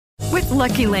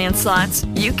Lucky Land Slots,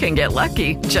 you can get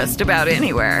lucky just about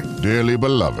anywhere. Dearly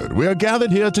beloved, we are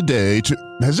gathered here today to...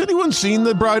 Has anyone seen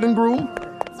the bride and groom?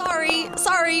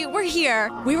 Sorry, we're here.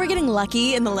 We were getting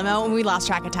lucky in the limo and we lost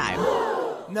track of time.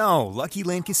 No, Lucky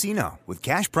Land Casino, with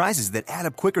cash prizes that add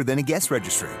up quicker than a guest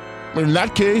registry. In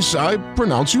that case, I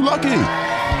pronounce you lucky.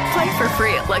 Play for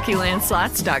free at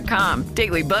LuckyLandSlots.com.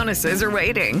 Daily bonuses are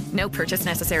waiting. No purchase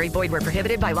necessary. Void where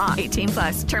prohibited by law.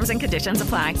 18+. Terms and conditions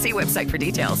apply. See website for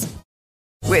details.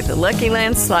 With the Lucky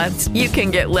Land Slots, you can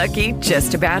get lucky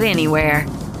just about anywhere.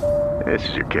 This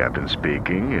is your captain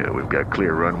speaking. We've got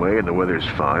clear runway and the weather's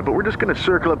fine, but we're just going to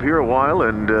circle up here a while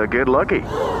and get lucky.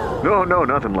 No,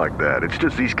 nothing like that. It's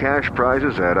just these cash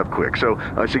prizes add up quick. So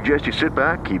I suggest you sit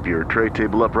back, keep your tray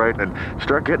table upright, and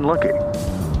start getting lucky.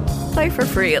 Play for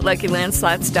free at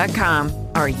LuckyLandSlots.com.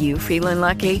 Are you feeling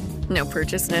lucky? No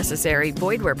purchase necessary.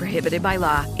 Void where prohibited by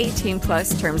law.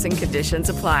 18+ terms and conditions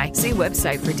apply. See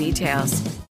website for details.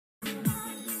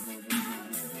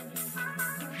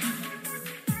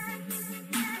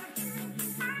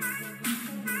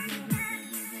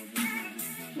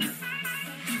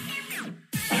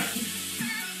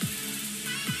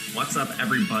 What's up,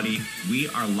 everybody? We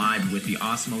are live with the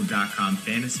Osmo.com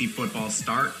Fantasy Football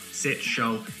Start Sit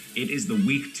Show. It is the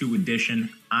Week 2 edition.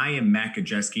 I am Matt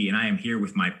Kajeski, and I am here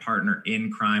with my partner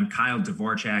in crime, Kyle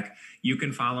Dvorak. You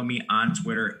can follow me on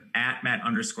Twitter at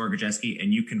Matt_Kajeski,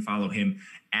 and you can follow him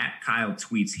at Kyle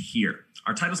Tweets here.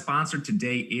 Our title sponsor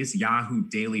today is Yahoo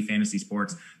Daily Fantasy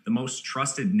Sports, the most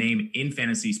trusted name in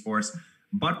fantasy sports.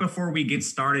 But before we get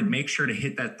started, make sure to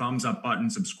hit that thumbs up button,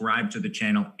 subscribe to the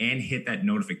channel, and hit that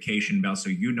notification bell so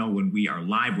you know when we are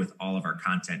live with all of our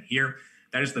content here.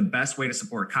 That is the best way to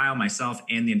support Kyle, myself,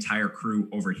 and the entire crew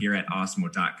over here at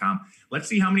Osmo.com. Let's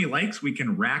see how many likes we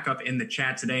can rack up in the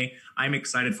chat today. I'm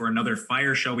excited for another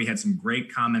fire show. We had some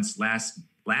great comments last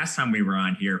time we were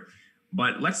on here.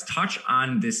 But let's touch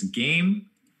on this game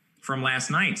from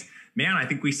last night. Man, I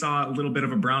think we saw a little bit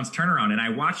of a Browns turnaround, and I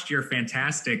watched your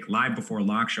fantastic Live Before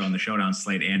Lock show on the Showdown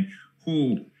slate, and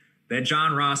that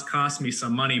John Ross cost me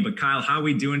some money. But Kyle, how are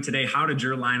we doing today? How did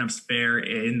your lineups fare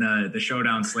in the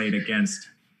Showdown slate against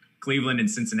Cleveland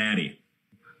and Cincinnati?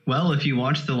 Well, if you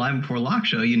watched the Live Before Lock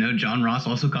show, you know John Ross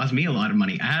also cost me a lot of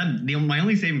money. My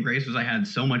only saving grace was I had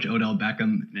so much Odell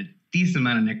Beckham and a decent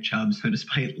amount of Nick Chubb, so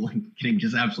despite getting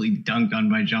just absolutely dunked on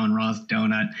by John Ross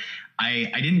donut,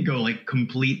 I didn't go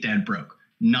complete dead broke.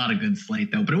 Not a good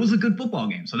slate though, but it was a good football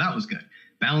game, so that was good.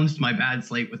 Balanced my bad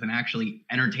slate with an actually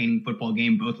entertaining football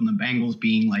game, both on the Bengals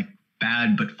being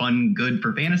bad but fun, good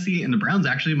for fantasy, and the Browns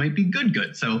actually might be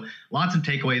good. So lots of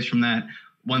takeaways from that.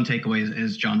 One takeaway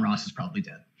is John Ross is probably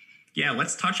dead. Yeah,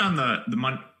 let's touch on the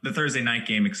Thursday night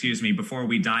game, before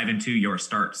we dive into your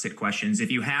start sit questions. If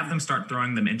you have them, start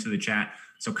throwing them into the chat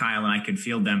so Kyle and I can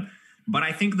field them. But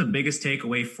I think the biggest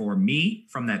takeaway for me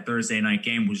from that Thursday night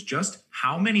game was just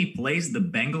how many plays the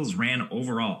Bengals ran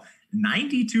overall.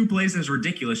 92 plays is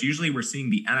ridiculous. Usually we're seeing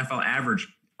the NFL average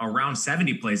around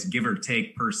 70 plays, give or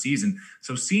take, per season.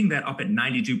 So seeing that up at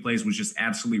 92 plays was just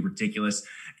absolutely ridiculous.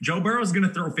 Joe Burrow is going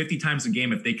to throw 50 times a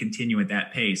game if they continue at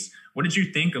that pace. What did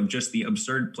you think of just the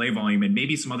absurd play volume and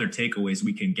maybe some other takeaways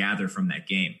we can gather from that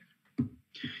game?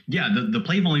 Yeah, the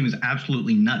play volume is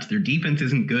absolutely nuts. Their defense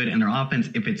isn't good, and their offense,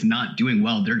 if it's not doing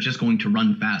well, they're just going to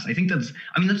run fast. I think that's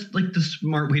the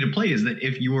smart way to play is that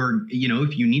if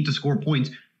if you need to score points,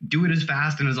 do it as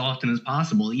fast and as often as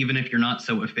possible, even if you're not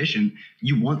so efficient.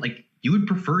 You would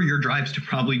prefer your drives to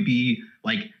probably be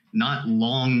not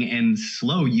long and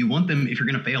slow. You want them, if you're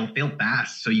going to fail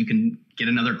fast so you can get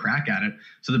another crack at it.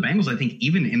 So the Bengals, I think,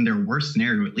 even in their worst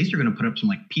scenario, at least they're going to put up some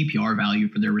PPR value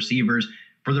for their receivers,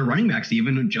 for their running backs.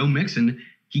 Even Joe Mixon,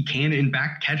 he can in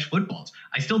fact catch footballs.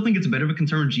 I still think it's a bit of a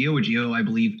concern with Gio. I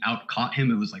believe out-caught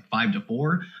him. It was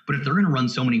 5-4. But if they're going to run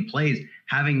so many plays,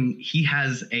 he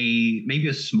has maybe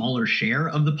a smaller share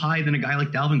of the pie than a guy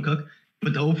like Dalvin Cook.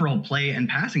 But the overall play and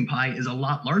passing pie is a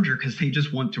lot larger because they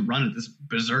just want to run at this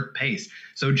berserk pace.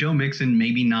 So Joe Mixon,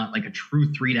 maybe not a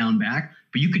true 3-down back,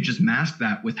 but you could just mask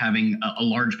that with having a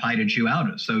large pie to chew out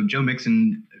of. So Joe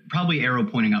Mixon, probably arrow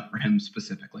pointing up for him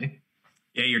specifically.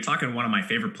 Yeah, you're talking to one of my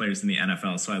favorite players in the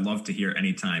NFL, so I love to hear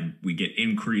anytime we get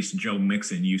increased Joe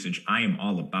Mixon usage. I am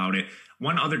all about it.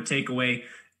 One other takeaway,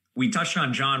 we touched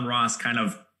on John Ross kind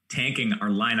of tanking our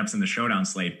lineups in the Showdown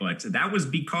slate, but that was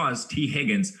because T.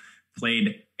 Higgins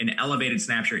played an elevated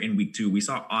snap share in week 2. We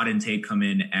saw Auden Tate come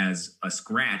in as a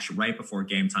scratch right before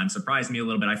game time. Surprised me a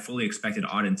little bit. I fully expected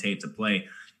Auden Tate to play.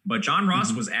 But John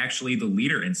Ross was actually the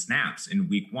leader in snaps in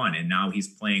week 1, and now he's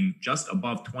playing just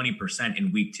above 20%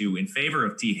 in week 2 in favor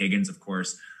of T. Higgins, of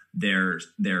course. their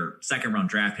second round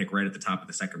draft pick right at the top of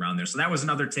the second round there. So that was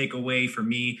another takeaway for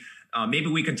me. Maybe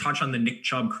we can touch on the Nick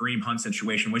Chubb, Kareem Hunt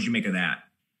situation. What did you make of that?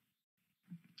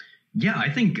 Yeah, I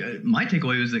think my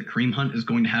takeaway was that Kareem Hunt is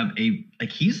going to have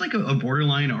he's like a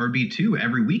borderline RB2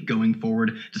 every week going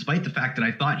forward, despite the fact that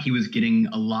I thought he was getting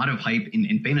a lot of hype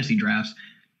in fantasy drafts,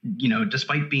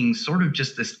 despite being sort of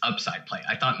just this upside play.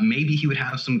 I thought maybe he would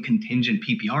have some contingent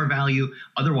PPR value.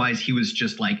 Otherwise, he was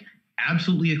just like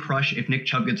absolutely a crush if Nick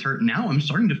Chubb gets hurt. Now I'm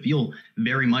starting to feel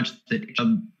very much that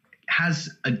Chubb has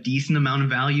a decent amount of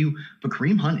value, but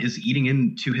Kareem Hunt is eating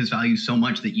into his value so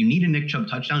much that you need a Nick Chubb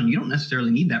touchdown. You don't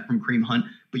necessarily need that from Kareem Hunt,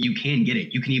 but you can get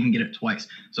it. You can even get it twice.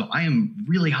 So I am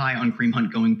really high on Kareem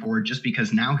Hunt going forward, just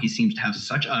because now he seems to have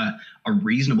such a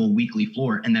reasonable weekly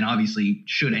floor. And then obviously,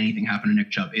 should anything happen to Nick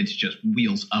Chubb, it's just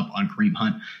wheels up on Kareem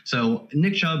Hunt. So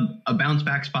Nick Chubb, a bounce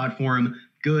back spot for him.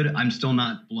 Good. I'm still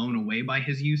not blown away by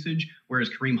his usage. Whereas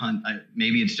Kareem Hunt,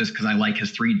 maybe it's just because I like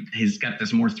he's got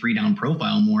this more 3-down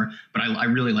profile more, but I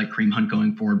really like Kareem Hunt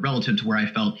going forward relative to where I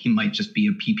felt he might just be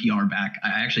a PPR back. I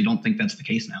actually don't think that's the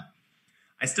case now.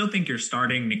 I still think you're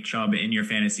starting Nick Chubb in your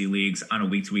fantasy leagues on a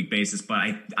week-to-week basis, but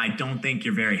I don't think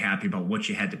you're very happy about what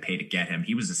you had to pay to get him.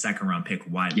 He was a second-round pick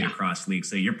widely across leagues,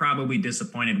 so you're probably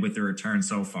disappointed with the return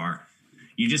so far.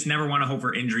 You just never want to hope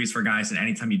for injuries for guys, and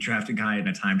anytime you draft a guy in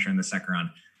a timeshare in the second round,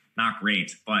 not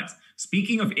great. But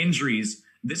speaking of injuries,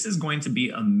 this is going to be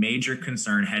a major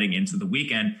concern heading into the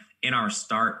weekend in our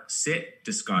start-sit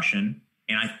discussion,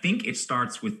 and I think it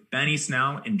starts with Benny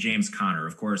Snell and James Conner.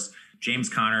 Of course, James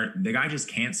Conner, the guy just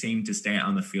can't seem to stay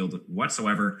on the field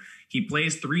whatsoever. He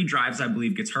plays 3 drives, I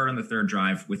believe, gets hurt on the 3rd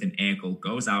drive with an ankle,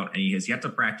 goes out, and he has yet to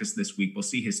practice this week. We'll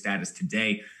see his status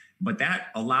today. But that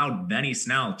allowed Benny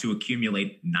Snell to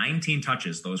accumulate 19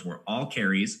 touches. Those were all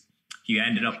carries. He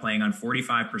ended up playing on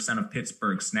 45% of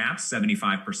Pittsburgh snaps,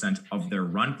 75% of their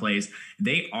run plays.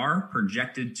 They are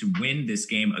projected to win this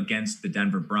game against the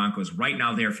Denver Broncos. Right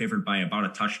now, they are favored by about a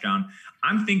touchdown.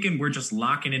 I'm thinking we're just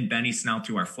locking in Benny Snell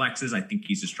to our flexes. I think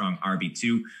he's a strong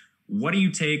RB2. What do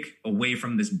you take away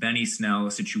from this Benny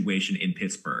Snell situation in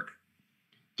Pittsburgh?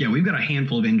 Yeah, we've got a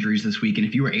handful of injuries this week, and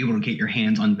if you were able to get your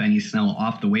hands on Benny Snell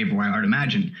off the waiver wire, I'd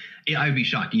imagine I'd be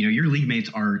shocked. Your league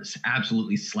mates are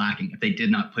absolutely slacking if they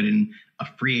did not put in a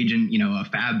free agent, a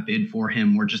fab bid for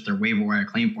him or just their waiver wire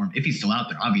claim for him. If he's still out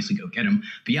there, obviously go get him.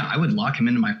 But yeah, I would lock him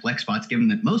into my flex spots, given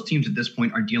that most teams at this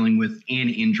point are dealing with an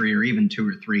injury or even 2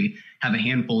 or 3, have a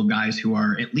handful of guys who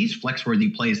are at least flex-worthy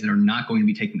plays that are not going to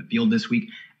be taking the field this week.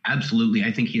 Absolutely.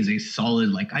 I think he is a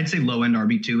solid, I'd say low-end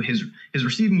RB2. His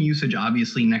receiving usage,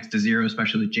 obviously, next to 0,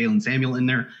 especially with Jalen Samuel in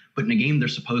there. But in a game they're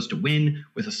supposed to win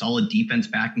with a solid defense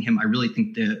backing him, I really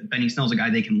think that Benny Snell's a guy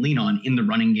they can lean on in the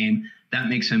running game. That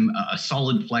makes him a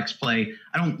solid flex play.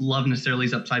 I don't love necessarily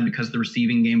his upside because of the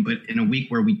receiving game, but in a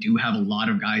week where we do have a lot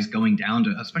of guys going down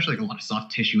to, especially a lot of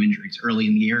soft tissue injuries early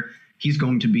in the year, he's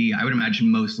going to be, I would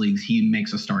imagine most leagues, he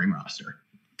makes a starting roster.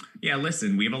 Yeah,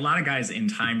 listen, we have a lot of guys in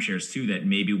timeshares, too, that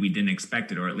maybe we didn't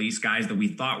expect it, or at least guys that we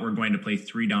thought were going to play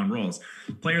 3-down roles.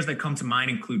 Players that come to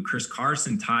mind include Chris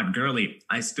Carson, Todd Gurley.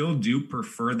 I still do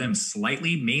prefer them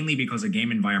slightly, mainly because of game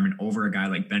environment over a guy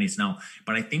like Benny Snell.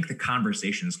 But I think the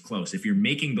conversation is close. If you're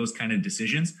making those kind of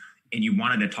decisions and you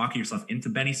wanted to talk yourself into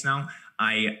Benny Snell,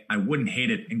 I wouldn't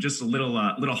hate it. And just a little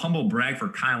humble brag for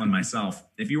Kyle and myself.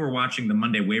 If you were watching the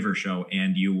Monday Waiver Show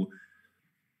and you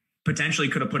potentially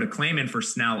could have put a claim in for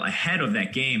Snell ahead of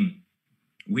that game,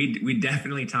 we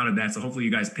definitely touted that. So hopefully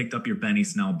you guys picked up your Benny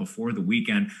Snell before the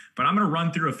weekend. But I'm going to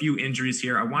run through a few injuries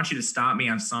here. I want you to stop me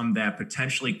on some that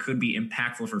potentially could be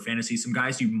impactful for fantasy, some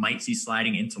guys you might see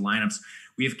sliding into lineups.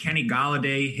 We have Kenny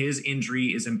Golladay. His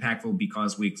injury is impactful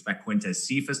because we expect Quintez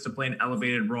Cephas to play an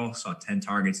elevated role. Saw 10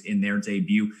 targets in their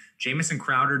debut. Jamison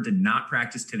Crowder did not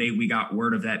practice today. We got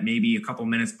word of that maybe a couple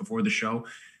minutes before the show.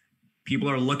 People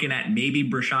are looking at maybe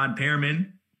Brashad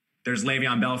Perriman. There's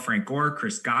Le'Veon Bell, Frank Gore,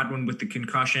 Chris Godwin with the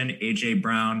concussion, A.J.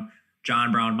 Brown,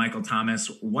 John Brown, Michael Thomas.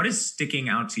 What is sticking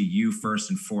out to you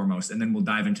first and foremost? And then we'll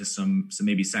dive into some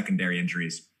maybe secondary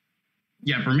injuries.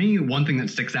 Yeah, for me, one thing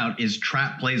that sticks out is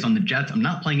trap plays on the Jets. I'm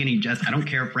not playing any Jets. I don't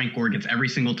care if Frank Gore gets every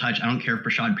single touch. I don't care if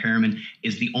Brashad Perriman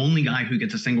is the only guy who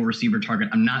gets a single receiver target.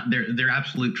 They're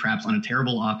absolute traps on a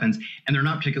terrible offense. And they're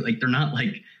not particularly, they're not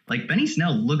like Benny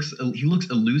Snell looks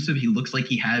elusive. He looks like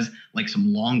he has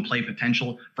some long play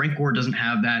potential. Frank Gore doesn't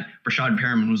have that. Brashad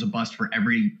Perriman was a bust for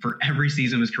every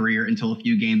season of his career until a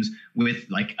few games with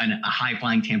a high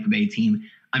flying Tampa Bay team.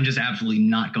 I'm just absolutely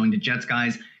not going to Jets,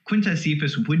 guys. Quintez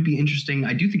Cephas would be interesting.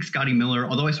 I do think Scotty Miller,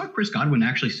 although I saw Chris Godwin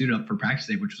actually suited up for practice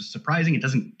day, which was surprising. It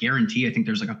doesn't guarantee. I think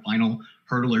there's a final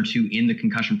hurdle or two in the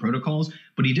concussion protocols,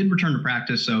 but he did return to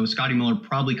practice. So Scotty Miller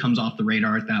probably comes off the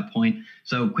radar at that point.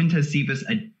 So Quintez Cephas,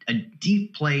 a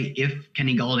deep play if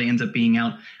Kenny Golladay ends up being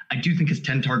out. I do think his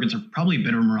 10 targets are probably a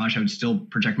bit of a mirage. I would still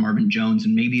project Marvin Jones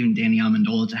and maybe even Danny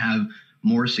Amendola to have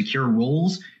more secure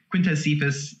roles. Quintez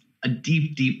Cephas, a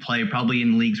deep play, probably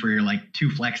in leagues where you're like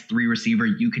 2 flex, 3 receiver.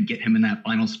 You could get him in that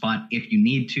final spot if you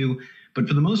need to. But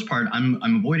for the most part, I'm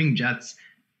avoiding Jets.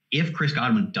 If Chris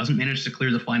Godwin doesn't manage to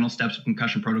clear the final steps of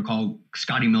concussion protocol,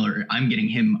 Scotty Miller, I'm getting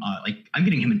him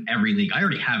in every league. I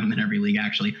already have him in every league,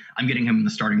 actually. I'm getting him in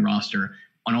the starting roster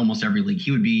on almost every league.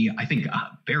 He would be, I think,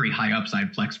 a very high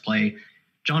upside flex play.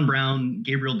 John Brown,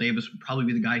 Gabriel Davis would probably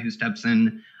be the guy who steps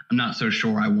in. I'm not so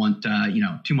sure I want,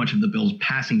 too much of the Bills'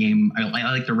 passing game.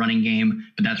 I like the running game,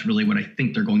 but that's really what I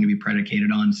think they're going to be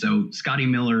predicated on. So Scotty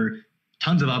Miller,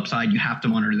 tons of upside. You have to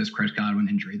monitor this Chris Godwin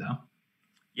injury, though.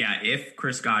 Yeah, if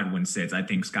Chris Godwin sits, I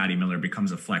think Scotty Miller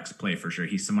becomes a flex play for sure.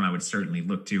 He's someone I would certainly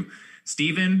look to.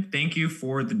 Steven, thank you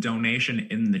for the donation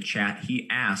in the chat. He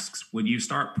asks, would you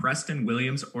start Preston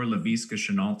Williams or Laviska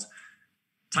Shenault?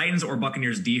 Titans or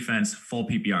Buccaneers defense, full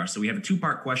PPR. So we have a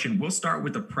 2-part question. We'll start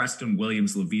with the Preston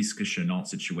Williams, Laviska Shenault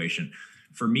situation.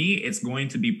 For me, it's going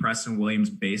to be Preston Williams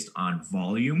based on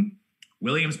volume.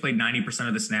 Williams played 90%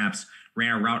 of the snaps,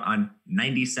 ran a route on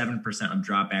 97% of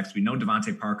dropbacks. We know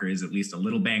Devontae Parker is at least a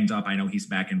little banged up. I know he's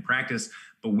back in practice,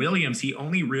 but Williams, he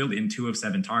only reeled in 2 of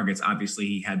 7 targets. Obviously,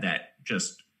 he had that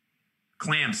just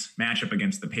clamps matchup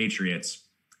against the Patriots.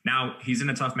 Now, he's in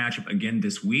a tough matchup again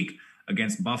this week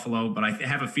against Buffalo, but I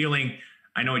have a feeling,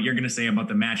 I know what you're going to say about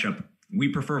the matchup. We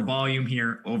prefer volume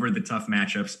here over the tough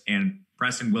matchups, and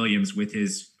Preston Williams with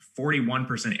his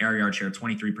 41% air yard share,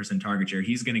 23% target share,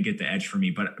 he's going to get the edge for me.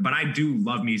 But I do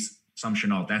love me some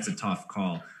Shenault. That's a tough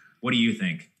call. What do you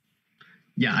think?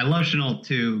 Yeah, I love Shenault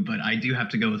too, but I do have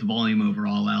to go with volume over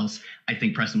all else. I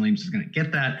think Preston Williams is going to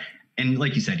get that. And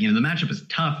like you said, the matchup is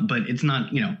tough, but it's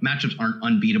not, matchups aren't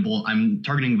unbeatable. I'm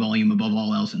targeting volume above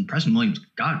all else. And Preston Williams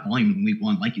got volume in week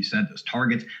 1. Like you said, those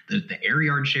targets, the air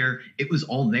yard share, it was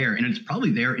all there. And it's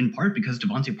probably there in part because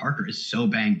Devontae Parker is so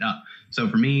banged up. So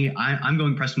for me, I'm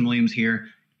going Preston Williams here.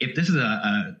 If this is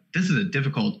a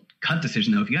difficult cut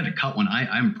decision, though, if you had to cut one,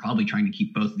 I'm probably trying to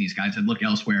keep both of these guys. I'd look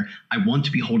elsewhere. I want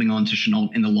to be holding on to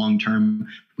Shenault in the long term.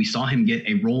 We saw him get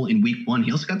a role in week 1.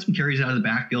 He also got some carries out of the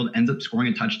backfield, ends up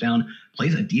scoring a touchdown,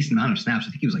 plays a decent amount of snaps. I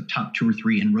think he was like top 2 or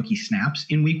 3 in rookie snaps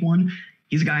in week 1.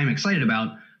 He's a guy I'm excited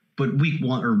about, but week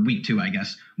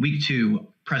 2,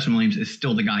 Preston Williams is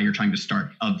still the guy you're trying to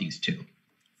start of these 2.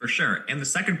 For sure. And the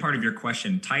second part of your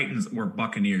question, Titans or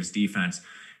Buccaneers defense.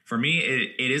 For me,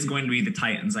 it is going to be the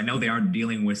Titans. I know they are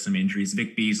dealing with some injuries.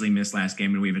 Vic Beasley missed last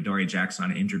game, and we have Adoree Jackson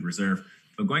on injured reserve.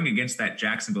 But going against that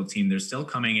Jacksonville team, they're still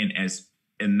coming in as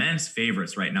immense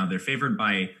favorites right now. They're favored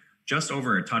by just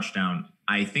over a touchdown.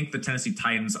 I think the Tennessee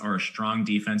Titans are a strong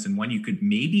defense and one you could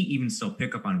maybe even still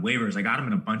pick up on waivers. I got them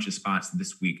in a bunch of spots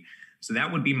this week. So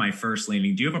that would be my first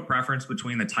leaning. Do you have a preference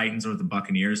between the Titans or the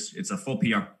Buccaneers? It's a full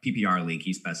PPR league,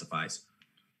 he specifies.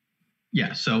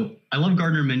 Yeah, so I love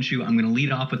Gardner Minshew. I'm going to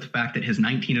lead off with the fact that his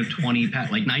 19 of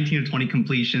 20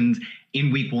 completions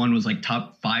in week 1 was like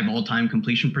top 5 all-time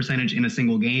completion percentage in a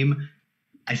single game.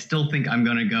 I still think I'm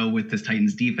going to go with this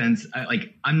Titans defense.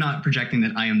 I'm not projecting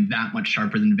that I am that much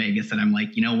sharper than Vegas, that I'm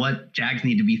like, you know what? Jags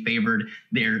need to be favored.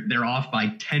 They're off by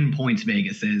 10 points,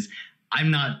 Vegas is.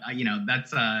 I'm not,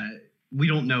 we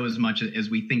don't know as much as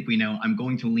we think we know. I'm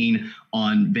going to lean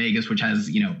on Vegas, which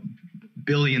has,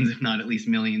 billions, if not at least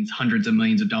millions, hundreds of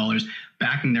millions of dollars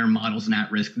backing their models and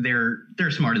at risk.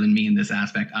 They're smarter than me in this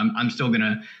aspect. I'm still going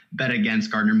to bet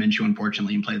against Gardner Minshew,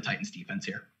 unfortunately, and play the Titans defense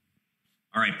here.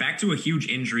 All right, back to a huge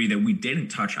injury that we didn't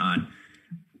touch on.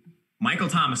 Michael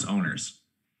Thomas owners.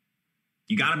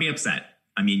 You got to be upset.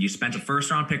 I mean, you spent a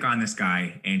first-round pick on this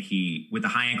guy, and he, with a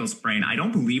high ankle sprain, I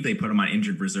don't believe they put him on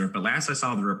injured reserve, but last I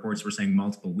saw the reports were saying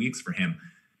multiple weeks for him.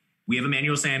 We have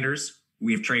Emmanuel Sanders.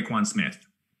 We have Traquan Smith.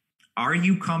 Are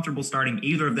you comfortable starting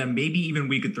either of them? Maybe even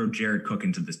we could throw Jared Cook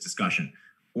into this discussion.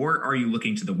 Or are you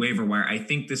looking to the waiver wire? I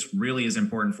think this really is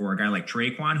important for a guy like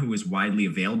Traquan, who is widely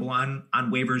available on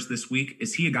waivers this week.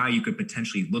 Is he a guy you could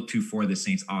potentially look to for the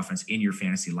Saints offense in your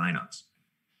fantasy lineups?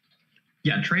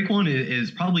 Yeah, Traquan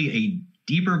is probably a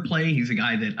deeper play. He's a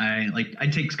guy that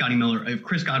I'd take Scotty Miller. If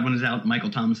Chris Godwin is out, Michael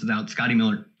Thomas is out, Scotty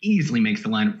Miller easily makes the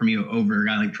lineup for me over a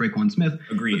guy like Traquan Smith.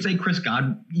 Agreed. But say Chris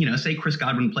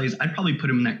Godwin plays, I'd probably put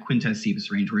him in that Quintez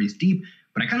Cephas range where he's deep.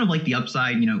 But I kind of like the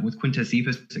upside, with Quintez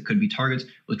Cephas, it could be targets.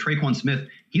 With Traquan Smith,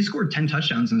 he scored 10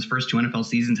 touchdowns in his first 2 NFL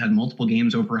seasons, had multiple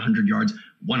games over 100 yards,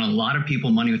 won a lot of people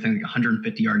money with, I think, a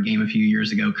 150-yard game a few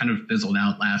years ago, kind of fizzled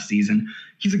out last season.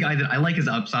 He's a guy that I like his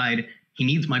upside. He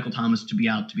needs Michael Thomas to be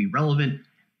out to be relevant.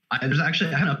 I had an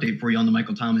update for you on the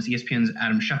Michael Thomas. ESPN's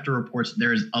Adam Schefter reports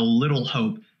there's a little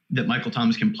hope that Michael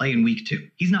Thomas can play in week 2.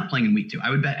 He's not playing in week 2. I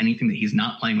would bet anything that he's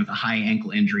not playing with a high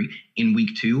ankle injury in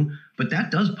week 2, but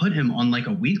that does put him on like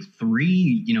a week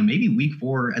 3, maybe week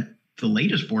 4 at the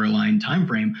latest borderline time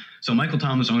frame. So Michael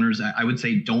Thomas owners, I would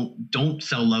say don't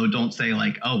sell low. Don't say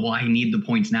like, oh, well, I need the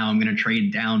points now, I'm going to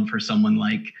trade down for someone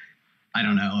like, I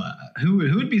don't know, who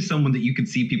would be someone that you could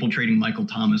see people trading Michael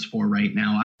Thomas for right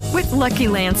now? With Lucky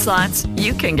Land Slots,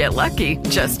 you can get lucky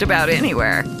just about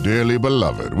anywhere. Dearly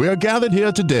beloved, we are gathered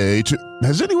here today to...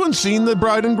 Has anyone seen the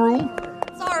bride and groom?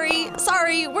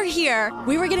 Sorry, we're here.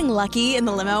 We were getting lucky in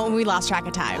the limo and we lost track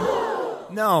of time.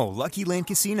 No, Lucky Land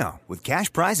Casino, with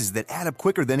cash prizes that add up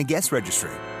quicker than a guest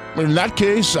registry. In that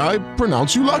case, I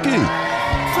pronounce you lucky.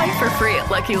 Play for free at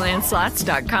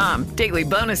LuckyLandSlots.com. Daily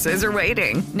bonuses are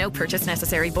waiting. No purchase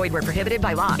necessary. Void where prohibited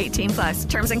by law. 18+.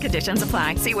 Terms and conditions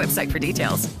apply. See website for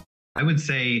details. I would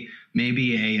say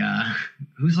maybe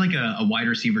who's like a wide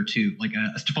receiver too, like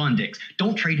a Stephon Diggs.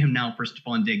 Don't trade him now for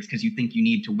Stephon Diggs because you think you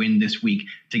need to win this week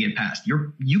to get past.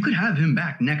 You could have him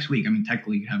back next week. I mean,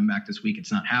 technically you could have him back this week.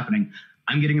 It's not happening.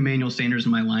 I'm getting Emmanuel Sanders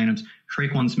in my lineups,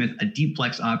 Traquan Smith, a deep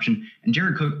flex option, and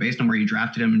Jared Cook, based on where you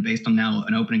drafted him and based on now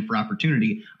an opening for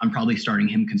opportunity, I'm probably starting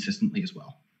him consistently as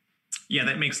well. Yeah,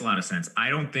 that makes a lot of sense. I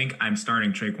don't think I'm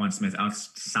starting Traquan Smith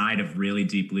outside of really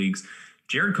deep leagues.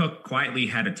 Jared Cook quietly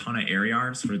had a ton of air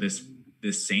yards for this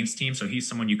Saints team, so he's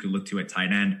someone you could look to at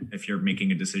tight end if you're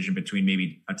making a decision between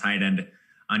maybe a tight end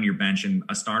on your bench and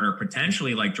a starter,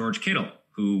 potentially like George Kittle,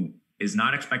 who is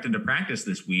not expected to practice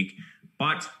this week,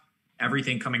 but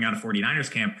everything coming out of 49ers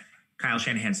camp, Kyle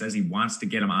Shanahan says he wants to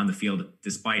get him on the field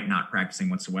despite not practicing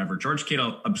whatsoever. George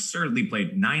Kittle absurdly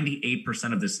played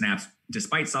 98% of the snaps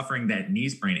despite suffering that knee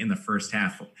sprain in the first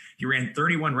half. He ran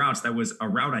 31 routes. That was a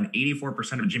route on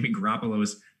 84% of Jimmy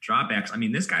Garoppolo's dropbacks. I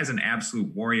mean, this guy's an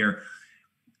absolute warrior.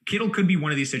 Kittle could be one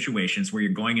of these situations where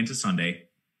you're going into Sunday,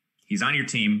 he's on your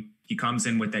team, he comes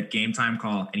in with that game time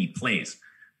call and he plays,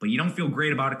 but you don't feel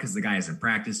great about it because the guy hasn't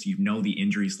practiced. You know the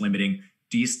injury's limiting.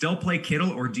 Do you still play Kittle,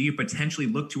 or do you potentially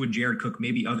look to a Jared Cook,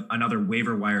 maybe another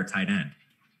waiver wire tight end?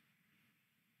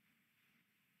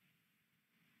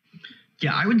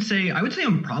 Yeah, I would say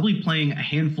I'm probably playing a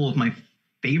handful of my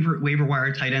favorite waiver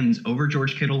wire tight ends over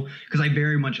George Kittle because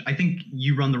I think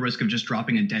you run the risk of just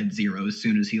dropping a dead zero as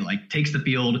soon as he takes the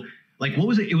field. Like, what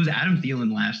was it? It was Adam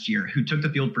Thielen last year who took the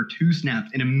field for 2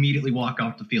 snaps and immediately walked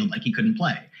off the field like he couldn't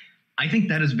play. I think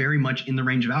that is very much in the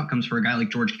range of outcomes for a guy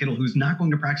like George Kittle, who's not going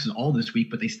to practice all this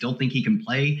week, but they still think he can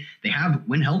play. They have,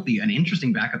 when healthy, an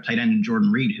interesting backup tight end in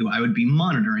Jordan Reed, who I would be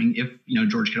monitoring if,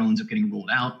 George Kittle ends up getting ruled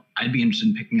out. I'd be interested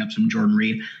in picking up some Jordan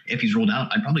Reed. If he's ruled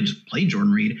out, I'd probably just play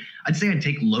Jordan Reed. I'd say I'd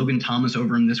take Logan Thomas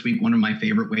over him this week, one of my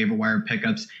favorite waiver wire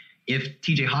pickups. If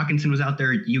TJ Hawkinson was out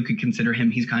there, you could consider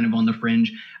him. He's kind of on the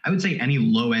fringe. I would say any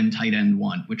low-end tight end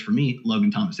one, which for me,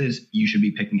 Logan Thomas is, you should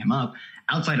be picking him up.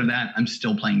 Outside of that, I'm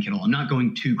still playing Kittle. I'm not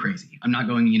going too crazy. I'm not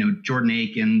going, Jordan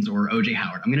Akins or OJ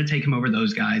Howard. I'm going to take him over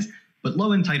those guys. But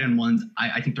low-end tight end ones,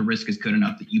 I think the risk is good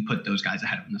enough that you put those guys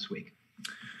ahead of him this week.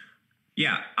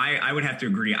 Yeah, I would have to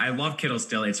agree. I love Kittle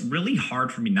still. It's really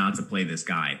hard for me not to play this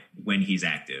guy when he's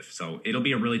active. So it'll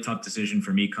be a really tough decision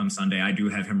for me come Sunday. I do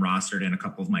have him rostered in a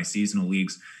couple of my seasonal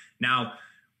leagues. Now,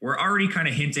 we're already kind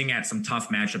of hinting at some tough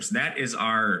matchups. That is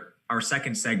our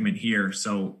second segment here.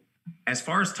 So as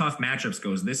far as tough matchups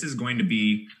goes, this is going to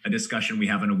be a discussion we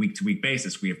have on a week-to-week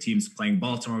basis. We have teams playing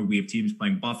Baltimore. We have teams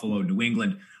playing Buffalo, New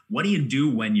England. What do you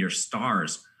do when your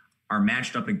stars are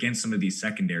matched up against some of these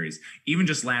secondaries? Even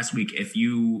just last week,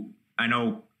 I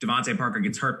know Devontae Parker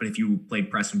gets hurt, but if you played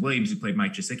Preston Williams, you played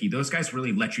Mike Gesicki, those guys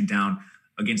really let you down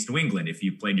against New England. If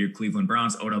you played your Cleveland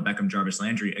Browns, Odell Beckham, Jarvis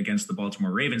Landry against the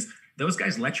Baltimore Ravens, those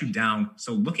guys let you down.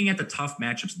 So looking at the tough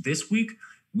matchups this week,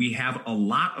 we have a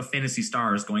lot of fantasy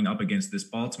stars going up against this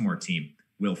Baltimore team.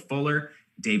 Will Fuller,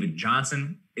 David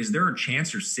Johnson. Is there a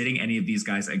chance you're sitting any of these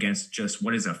guys against just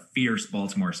what is a fierce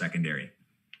Baltimore secondary?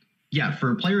 Yeah,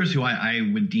 for players who I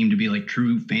would deem to be like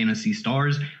true fantasy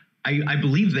stars, I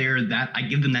believe I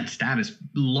give them that status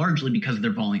largely because of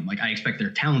their volume. Like, I expect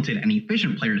they're talented and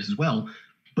efficient players as well.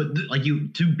 But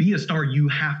to be a star, you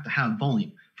have to have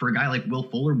volume. For a guy like Will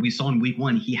Fuller, we saw in week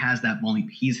 1, he has that volume.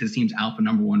 He's his team's alpha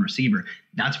number 1 receiver.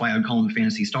 That's why I would call him a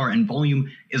fantasy star. And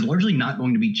volume is largely not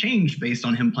going to be changed based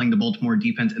on him playing the Baltimore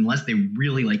defense unless they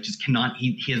really just cannot.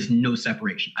 He has no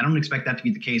separation. I don't expect that to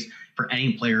be the case for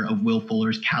any player of Will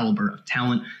Fuller's caliber of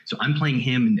talent. So I'm playing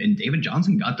him, and David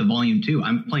Johnson got the volume too.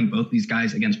 I'm playing both these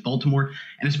guys against Baltimore,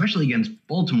 and especially against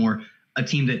Baltimore. a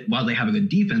team that, while they have a good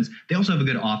defense, they also have a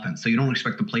good offense. So you don't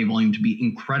expect the play volume to be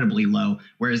incredibly low.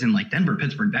 Whereas in like Denver,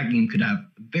 Pittsburgh, that game could have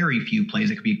very few plays.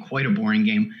 It could be quite a boring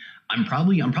game. I'm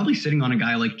probably sitting on a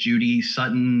guy like Judy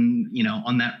Sutton,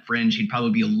 on that fringe. He'd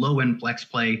probably be a low-end flex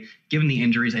play. Given the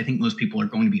injuries, I think most people are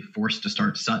going to be forced to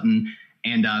start Sutton.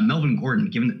 And Melvin Gordon,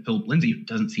 given that Philip Lindsay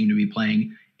doesn't seem to be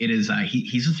playing, he's a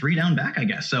 3-down back, I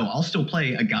guess. So I'll still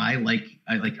play a guy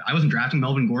I wasn't drafting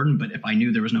Melvin Gordon, but if I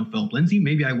knew there was no Philip Lindsay,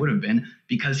 maybe I would have been,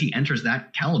 because he enters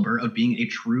that caliber of being a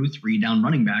true 3-down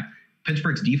running back.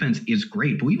 Pittsburgh's defense is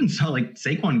great, but we even saw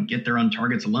Saquon get there on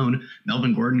targets alone.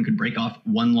 Melvin Gordon could break off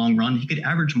one long run. He could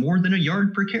average more than a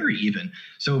yard per carry even.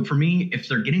 So for me, if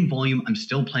they're getting volume, I'm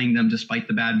still playing them despite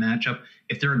the bad matchup.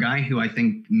 If they're a guy who I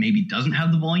think maybe doesn't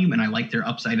have the volume and I like their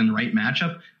upside in the right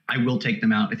matchup, I will take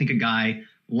them out. I think a guy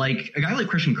like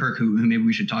Christian Kirk, who maybe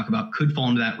we should talk about, could fall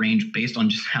into that range based on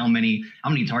just how many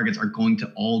targets are going to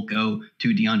all go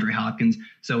to DeAndre Hopkins.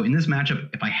 So in this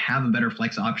matchup, if I have a better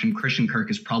flex option, Christian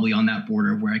Kirk is probably on that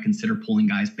border where I consider pulling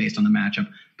guys based on the matchup.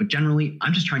 But generally,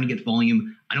 I'm just trying to get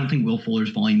volume. I don't think Will Fuller's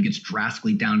volume gets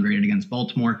drastically downgraded against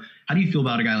Baltimore. How do you feel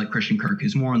about a guy like Christian Kirk,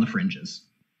 who's more on the fringes?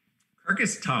 Kirk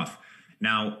is tough.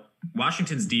 Now,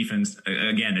 Washington's defense,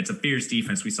 again, it's a fierce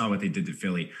defense. We saw what they did to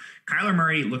Philly. Kyler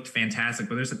Murray looked fantastic,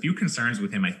 but there's a few concerns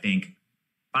with him, I think.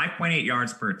 5.8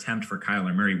 yards per attempt for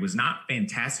Kyler Murray was not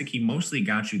fantastic. He mostly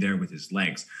got you there with his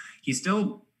legs. He's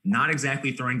still not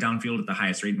exactly throwing downfield at the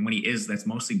highest rate, and when he is, that's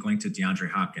mostly going to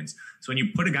DeAndre Hopkins. So when you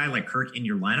put a guy like Kirk in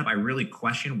your lineup, I really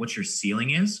question what your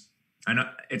ceiling is. I know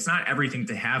it's not everything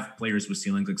to have players with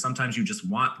ceilings. Like sometimes you just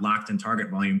want locked-in target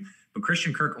volume, but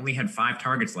Christian Kirk only had 5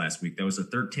 targets last week. That was a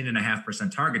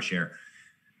 13.5% target share.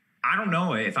 I don't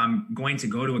know if I'm going to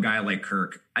go to a guy like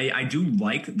Kirk. I do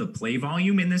like the play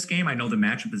volume in this game. I know the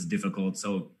matchup is difficult,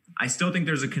 so I still think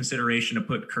there's a consideration to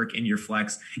put Kirk in your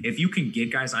flex. If you can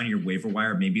get guys on your waiver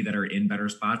wire maybe that are in better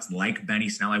spots like Benny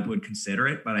Snell, I would consider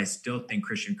it, but I still think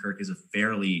Christian Kirk is a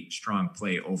fairly strong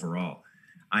play overall.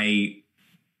 I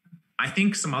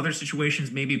think some other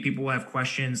situations, maybe people will have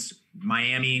questions.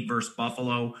 Miami versus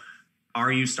Buffalo. Are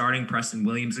you starting Preston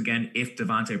Williams again if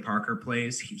Devontae Parker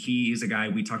plays? He is a guy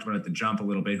we talked about at the jump a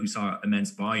little bit who saw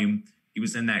immense volume. He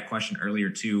was in that question earlier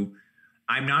too.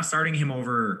 I'm not starting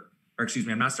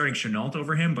Chenault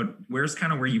over him, but where's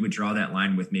kind of where you would draw that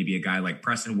line with maybe a guy like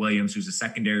Preston Williams, who's a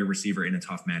secondary receiver in a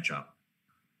tough matchup?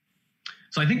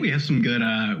 So I think we have some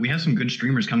good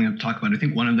streamers coming up to talk about. I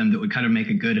think one of them that would kind of make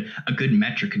a good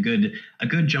metric, a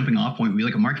good jumping off point would be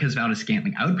like a Marquez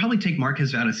Valdes-Scantling. I would probably take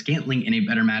Marquez Valdes-Scantling in a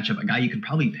better matchup, a guy you could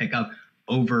probably pick up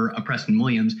over a Preston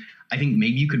Williams. I think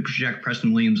maybe you could project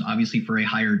Preston Williams obviously for a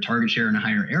higher target share and a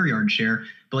higher air yard share,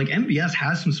 but like MVS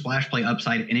has some splash play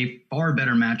upside in a far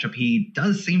better matchup. He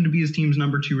does seem to be his team's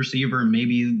number 2 receiver,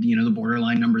 maybe the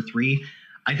borderline number 3.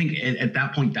 I think at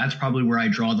that point, that's probably where I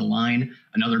draw the line.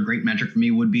 Another great metric for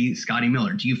me would be Scotty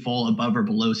Miller. Do you fall above or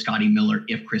below Scotty Miller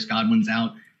if Chris Godwin's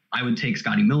out? I would take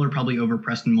Scotty Miller probably over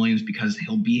Preston Williams because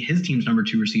he'll be his team's number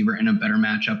 2 receiver in a better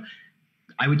matchup.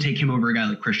 I would take him over a guy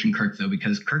like Christian Kirk, though,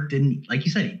 because Kirk didn't, like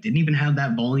you said, he didn't even have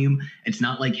that volume. It's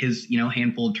not like his,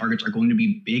 handful of targets are going to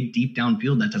be big, deep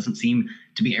downfield. That doesn't seem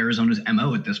to be Arizona's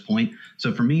MO at this point.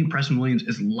 So for me, Preston Williams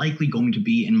is likely going to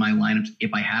be in my lineups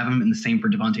if I have him, and the same for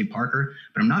Devontae Parker,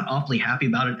 but I'm not awfully happy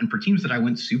about it. And for teams that I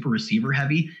went super receiver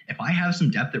heavy, if I have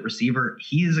some depth at receiver,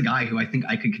 he is a guy who I think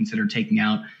I could consider taking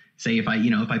out. Say if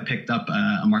I picked up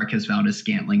a Marquez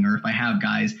Valdes-Scantling, or if I have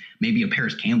guys, maybe a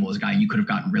Paris Campbell is a guy you could have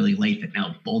gotten really late that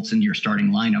now bolts into your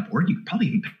starting lineup, or you could probably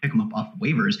even pick him up off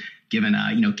waivers given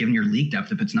your league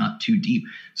depth if it's not too deep.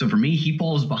 So for me, he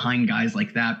falls behind guys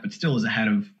like that, but still is ahead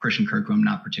of Christian Kirk, who I'm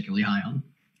not particularly high on.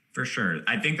 For sure.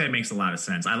 I think that makes a lot of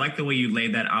sense. I like the way you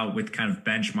laid that out with kind of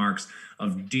benchmarks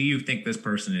of, do you think this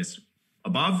person is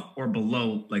above or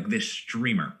below like this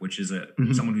streamer, which is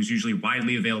someone who's usually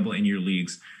widely available in your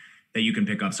leagues that you can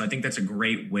pick up. So I think that's a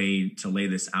great way to lay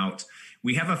this out.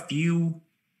 We have a few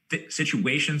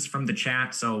situations from the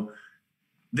chat. So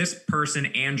this person,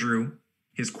 Andrew,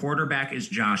 his quarterback is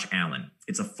Josh Allen.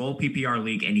 It's a full PPR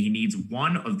league, and he needs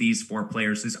one of these 4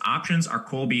 players. His options are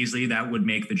Cole Beasley. That would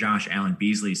make the Josh Allen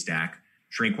Beasley stack.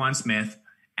 Traquan Smith,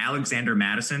 Alexander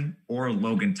Madison, or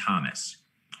Logan Thomas.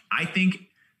 I think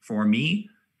for me,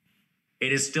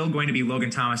 it is still going to be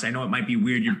Logan Thomas. I know it might be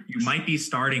weird. You might be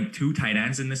starting 2 tight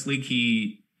ends in this league.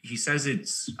 He says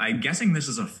I'm guessing this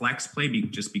is a flex play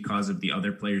just because of the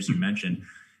other players you mentioned.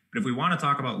 But if we want to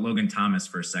talk about Logan Thomas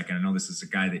for a second, I know this is a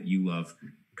guy that you love,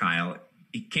 Kyle.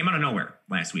 He came out of nowhere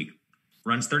last week.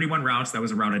 Runs 31 routes. That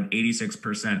was around an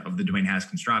 86% of the Dwayne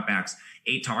Haskins dropbacks.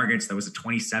 8 targets. That was a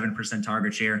 27%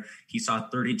 target share. He saw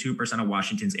 32% of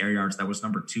Washington's air yards. That was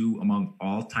number 2 among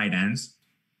all tight ends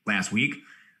last week.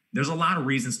 There's a lot of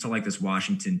reasons to like this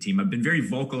Washington team. I've been very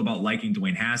vocal about liking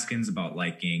Dwayne Haskins, about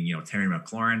liking, Terry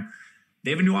McLaurin.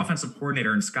 They have a new offensive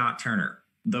coordinator in Scott Turner.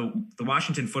 The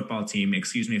Washington football team,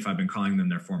 excuse me if I've been calling them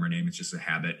their former name, it's just a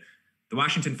habit. The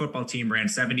Washington football team ran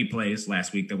 70 plays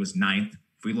last week. That was 9th.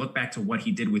 If we look back to what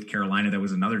he did with Carolina, that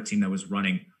was another team that was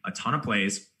running a ton of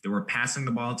plays. They were passing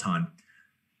the ball a ton.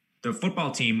 The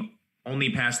football team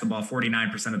only passed the ball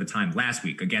 49% of the time last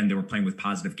week. Again, they were playing with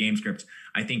positive game scripts.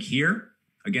 I think here,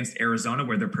 against Arizona,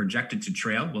 where they're projected to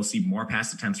trail, we'll see more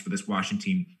pass attempts for this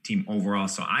Washington team overall.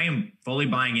 So I am fully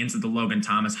buying into the Logan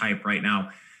Thomas hype right now.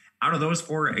 Out of those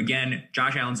 4, again,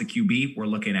 Josh Allen's a QB. We're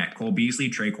looking at Cole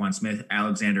Beasley, Traquan Smith,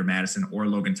 Alexander Madison, or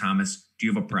Logan Thomas. Do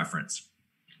you have a preference?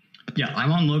 Yeah,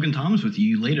 I'm on Logan Thomas with you.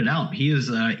 You laid it out. He is,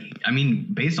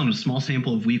 based on a small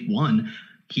sample of week 1,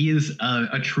 he is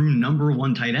a true number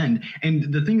 1 tight end.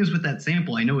 And the thing is with that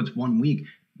sample, I know it's 1 week,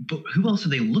 but who else are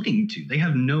they looking to? They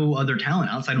have no other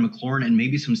talent outside of McLaurin and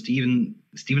maybe some Steven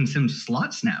Sims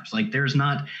slot snaps. Like it's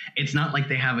not like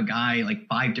they have a guy, like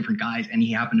 5 different guys, and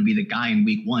he happened to be the guy in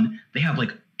week 1. They have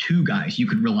like 2 guys you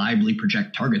could reliably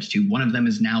project targets to. One of them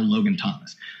is now Logan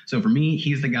Thomas. So for me,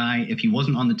 he's the guy. If he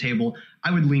wasn't on the table,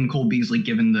 I would lean Cole Beasley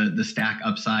given the stack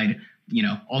upside.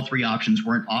 All 3 options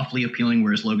weren't awfully appealing,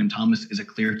 whereas Logan Thomas is a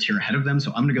clear tier ahead of them. So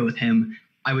I'm going to go with him.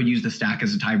 I would use the stack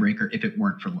as a tiebreaker if it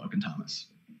weren't for Logan Thomas.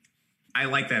 I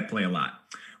like that play a lot.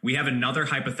 We have another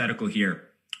hypothetical here.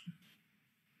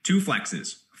 2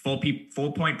 flexes, full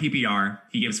point PPR.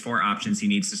 He gives 4 options. He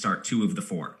needs to start 2 of the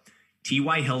 4.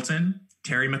 T.Y. Hilton,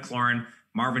 Terry McLaurin,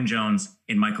 Marvin Jones,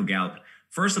 and Michael Gallup.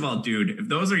 First of all, dude, if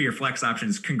those are your flex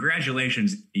options,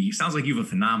 congratulations. It sounds like you have a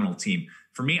phenomenal team.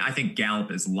 For me, I think Gallup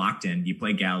is locked in. You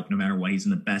play Gallup no matter what. He's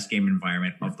in the best game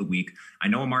environment of the week. I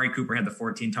know Amari Cooper had the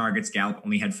 14 targets. Gallup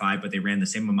only had 5, but they ran the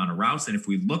same amount of routes. And if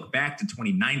we look back to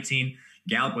 2019,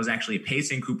 Gallup was actually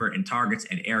pacing Cooper in targets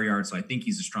and air yards, so I think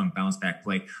he's a strong bounce back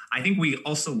play. I think we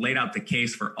also laid out the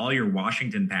case for all your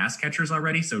Washington pass catchers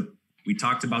already. So we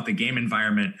talked about the game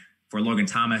environment for Logan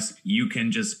Thomas. You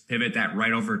can just pivot that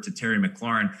right over to Terry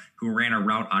McLaurin, who ran a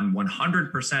route on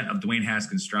 100% of Dwayne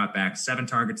Haskins' dropback, 7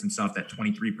 targets himself, that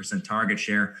 23% target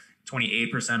share,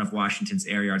 28% of Washington's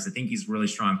air yards. I think he's a really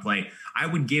strong play. I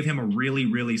would give him a really,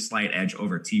 really slight edge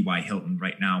over T.Y. Hilton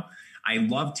right now. I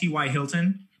love T.Y.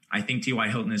 Hilton. I think T.Y.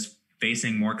 Hilton is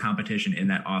facing more competition in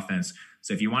that offense.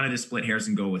 So if you wanted to split hairs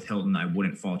and go with Hilton, I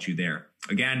wouldn't fault you there.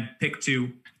 Again, pick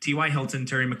 2, T.Y. Hilton,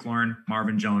 Terry McLaurin,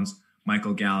 Marvin Jones,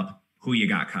 Michael Gallup. Who you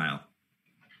got, Kyle?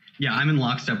 Yeah, I'm in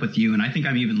lockstep with you, and I think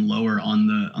I'm even lower on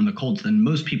the Colts than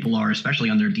most people are, especially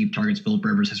on their deep targets. Phillip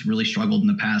Rivers has really struggled in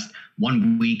the past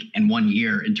 1 week and 1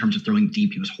 year in terms of throwing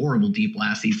deep. He was horrible deep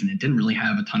last season. It didn't really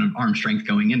have a ton of arm strength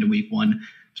going into week 1.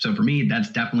 So for me, that's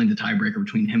definitely the tiebreaker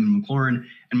between him and McLaurin.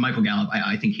 And Michael Gallup,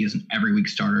 I think he is an every week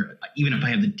starter. Even if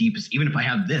I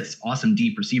have this awesome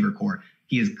deep receiver core,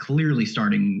 he is clearly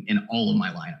starting in all of my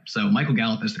lineups. So Michael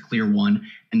Gallup is the clear one.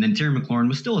 And then Terry McLaurin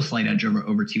was still a slight edge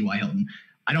over T.Y. Hilton.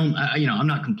 I'm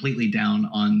not completely down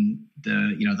on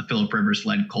the Phillip Rivers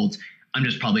led Colts. I'm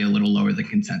just probably a little lower than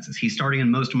consensus. He's starting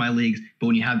in most of my leagues, but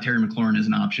when you have Terry McLaurin as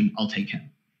an option, I'll take him.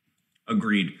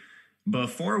 Agreed.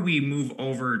 Before we move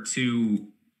over to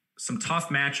some tough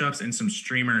matchups and some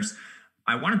streamers,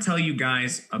 I want to tell you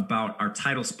guys about our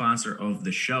title sponsor of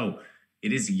the show.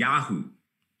 It is Yahoo.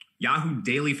 Yahoo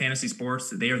Daily Fantasy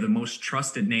Sports. They are the most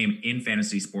trusted name in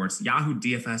fantasy sports. Yahoo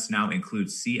DFS now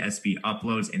includes CSV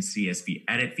uploads and CSV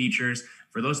edit features.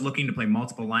 For those looking to play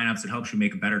multiple lineups, it helps you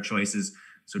make better choices.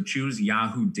 So choose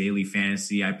Yahoo Daily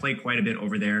Fantasy. I play quite a bit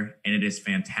over there, and it is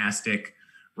fantastic.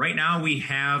 Right now, we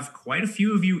have quite a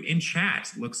few of you in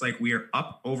chat. Looks like we are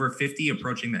up over 50,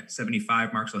 approaching that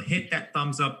 75 mark. So hit that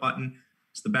thumbs up button.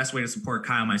 It's the best way to support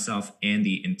Kyle, myself, and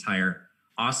the entire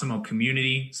Awesemo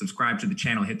community. Subscribe to the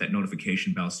channel, hit that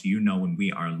notification bell so you know when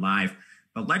we are live.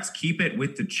 But let's keep it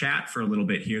with the chat for a little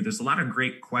bit here. There's a lot of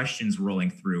great questions rolling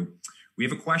through. We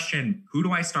have a question: who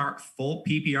do I start full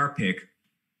PPR pick?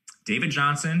 David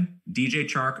Johnson, DJ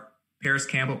Chark, Paris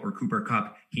Campbell, or Cooper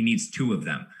Kupp? He needs 2 of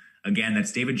them. Again,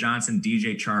 that's David Johnson,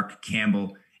 DJ Chark,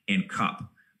 Campbell, and Kupp.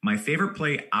 My favorite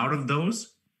play out of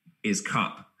those is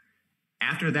Kupp.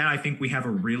 After that, I think we have a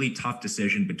really tough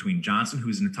decision between Johnson,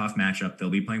 who's in a tough matchup. They'll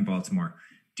be playing Baltimore.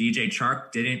 DJ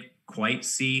Chark didn't quite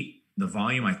see the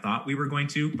volume I thought we were going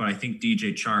to, but I think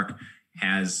DJ Chark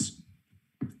has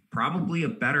probably a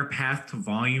better path to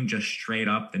volume just straight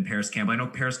up than Paris Campbell. I know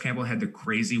Paris Campbell had the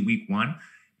crazy week 1,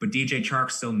 but DJ Chark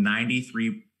still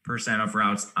 93% of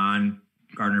routes on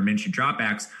Gardner Minshew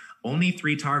dropbacks, only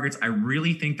 3 targets. I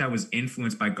really think that was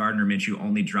influenced by Gardner Minshew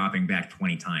only dropping back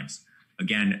 20 times.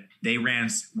 Again, they ran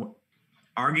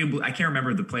arguably, I can't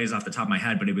remember the plays off the top of my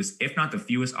head, but it was, if not the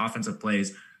fewest offensive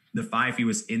plays, the 5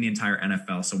 fewest in the entire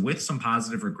NFL. So with some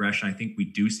positive regression, I think we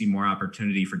do see more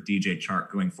opportunity for DJ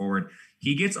Chark going forward.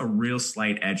 He gets a real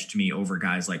slight edge to me over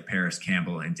guys like Paris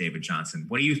Campbell and David Johnson.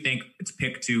 What do you think? It's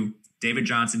pick 2, David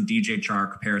Johnson, DJ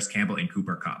Chark, Paris Campbell, and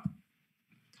Cooper Kupp.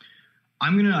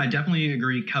 I definitely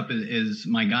agree. Kupp is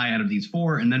my guy out of these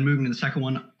 4. And then moving to the second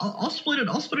one, I'll split it.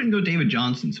 I'll split it and go David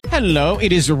Johnson. Hello,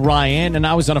 it is Ryan, and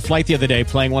I was on a flight the other day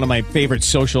playing one of my favorite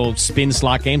social spin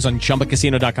slot games on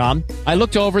ChumbaCasino.com. I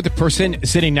looked over at the person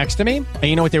sitting next to me, and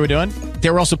you know what they were doing? They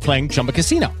were also playing Chumba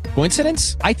Casino.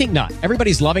 Coincidence? I think not.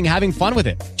 Everybody's loving having fun with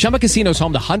it. Chumba Casino is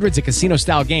home to hundreds of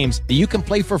casino-style games that you can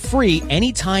play for free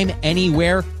anytime,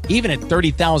 anywhere, even at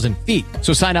 30,000 feet.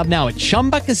 So sign up now at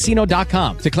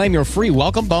ChumbaCasino.com to claim your free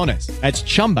welcome bonus. That's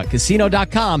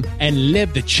ChumbaCasino.com and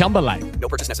live the Chumba life. No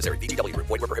purchase necessary. VGW. Void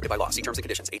where prohibited by law. See terms and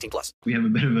conditions. 18+. We have a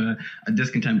bit of a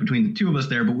discontent between the two of us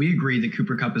there, but we agree that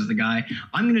Cooper Kupp is the guy.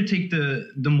 I'm going to take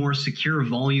the more secure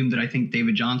volume that I think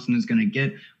David Johnson is going to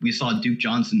get. We saw Duke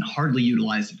Johnson hardly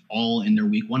utilized at all in their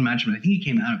week 1 matchup. I think he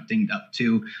came out dinged up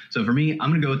too. So for me, I'm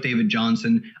going to go with David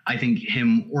Johnson. I think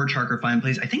him or Chark are fine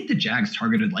plays. I think the Jags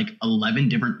targeted like 11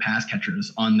 different pass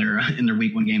catchers on in their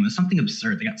week 1 game. It was something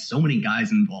absurd. They got so many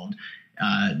guys involved.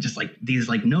 Just like these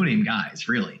like no-name guys,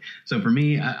 really. So for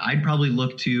me, I'd probably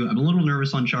look to, I'm a little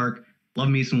nervous on Chark. Love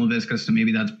me some Laviska, so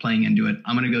maybe that's playing into it.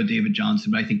 I'm going to go David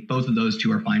Johnson, but I think both of those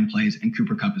two are fine plays, and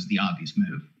Cooper Kupp is the obvious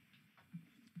move.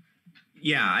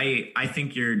 Yeah, I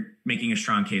think you're making a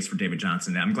strong case for David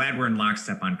Johnson. I'm glad we're in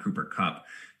lockstep on Cooper Kupp.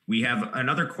 We have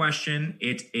another question.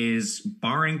 It is,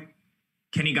 barring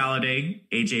Kenny Golladay,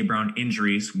 A.J. Brown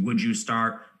injuries, would you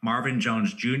start Marvin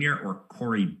Jones Jr. or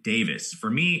Corey Davis?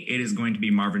 For me, it is going to be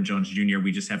Marvin Jones Jr.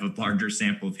 We just have a larger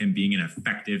sample of him being an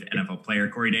effective NFL player.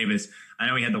 Corey Davis, I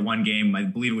know he had the one game, I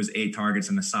believe it was 8 targets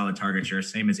and a solid target share,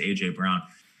 same as A.J. Brown.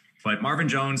 But Marvin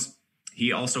Jones,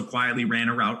 he also quietly ran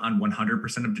a route on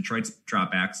 100% of Detroit's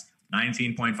dropbacks,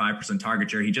 19.5%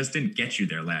 target share. He just didn't get you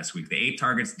there last week. The 8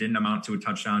 targets didn't amount to a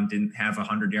touchdown, didn't have a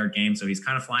 100-yard game, so he's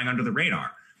kind of flying under the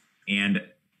radar. And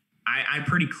I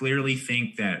pretty clearly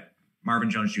think that Marvin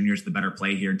Jones Jr. is the better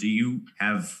play here. Do you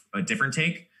have a different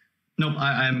take? Nope,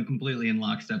 I'm completely in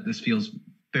lockstep. This feels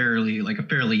fairly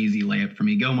easy layup for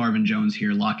me. Go Marvin Jones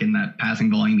here, lock in that passing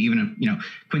volume. Even if,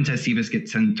 Quintez Cephas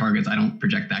gets 10 targets, I don't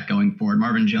project that going forward.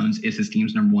 Marvin Jones is his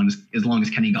team's number 1 as long as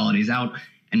Kenny Galladay's out.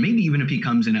 And maybe even if he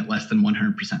comes in at less than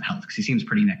 100% health, because he seems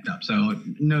pretty nicked up. So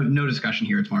no discussion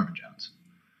here. It's Marvin Jones.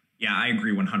 Yeah, I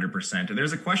agree 100%.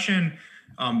 There's a question.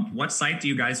 What site do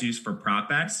you guys use for prop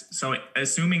bets? So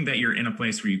assuming that you're in a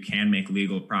place where you can make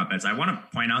legal prop bets, I want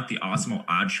to point out the Osmo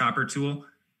Odd Shopper tool.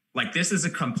 Like, this is a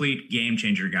complete game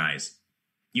changer, guys.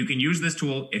 You can use this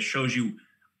tool. It shows you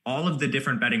all of the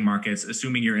different betting markets,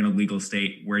 assuming you're in a legal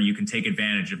state where you can take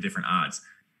advantage of different odds.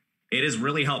 It has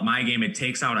really helped my game. It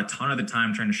takes out a ton of the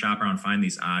time trying to shop around, find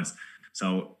these odds.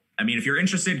 So, I mean, if you're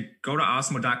interested, go to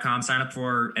Osmo.com, sign up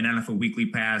for an NFL Weekly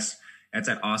Pass. That's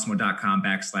at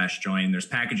Osmo.com/join. There's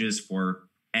packages for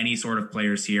any sort of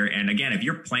players here. And again, if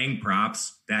you're playing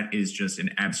props, that is just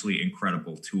an absolutely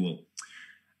incredible tool.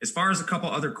 As far as a couple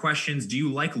other questions, do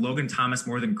you like Logan Thomas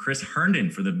more than Chris Herndon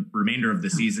for the remainder of the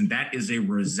season? That is a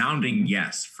resounding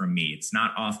yes from me. It's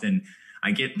not often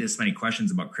I get this many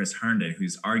questions about Chris Herndon,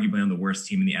 who's arguably on the worst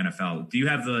team in the NFL. Do you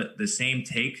have the same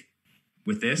take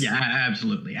with this? Yeah,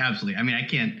 absolutely. Absolutely. I mean, I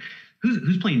can't.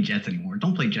 Who's playing Jets anymore?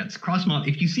 Don't play Jets. Cross them off.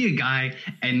 If you see a guy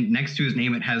and next to his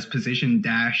name it has position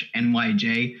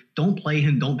 -NYJ, don't play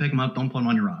him. Don't pick him up. Don't put him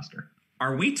on your roster.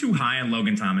 Are we too high on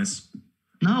Logan Thomas?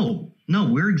 No,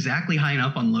 we're exactly high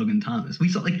enough on Logan Thomas. We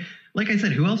saw like I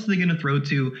said, who else are they going to throw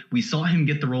to? We saw him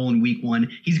get the role in week 1.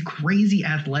 He's crazy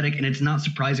athletic, and it's not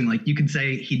surprising. Like, you could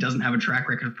say he doesn't have a track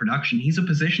record of production. He's a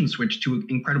position switch to an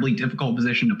incredibly difficult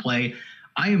position to play.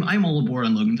 I'm all aboard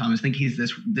on Logan Thomas. I think he's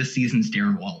this season's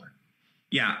Darren Waller.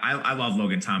 Yeah, I love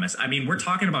Logan Thomas. I mean, we're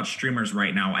talking about streamers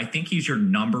right now. I think he's your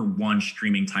number 1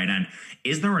 streaming tight end.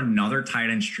 Is there another tight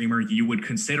end streamer you would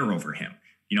consider over him?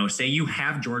 Say you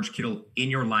have George Kittle in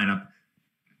your lineup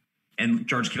and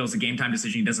George Kittle's a game time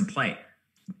decision. He doesn't play.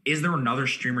 Is there another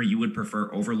streamer you would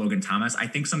prefer over Logan Thomas? I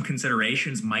think some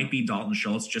considerations might be Dalton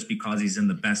Schultz just because he's in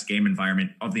the best game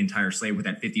environment of the entire slate with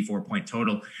that 54-point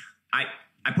total.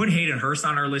 I put Hayden Hurst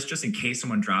on our list just in case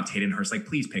someone dropped Hayden Hurst. Like,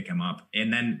 please pick him up.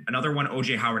 And then another one,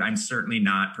 O.J. Howard. I'm certainly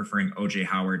not preferring O.J.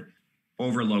 Howard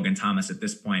over Logan Thomas at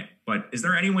this point. But is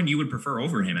there anyone you would prefer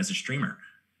over him as a streamer?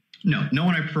 No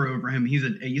one I prefer over him. He's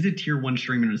a tier 1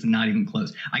 streamer. It's not even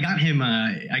close. I got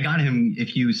him.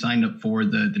 If you signed up for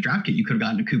the draft kit, you could have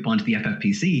gotten a coupon to the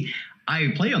FFPC. I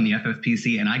play on the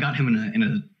FFPC, and I got him in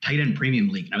a tight end premium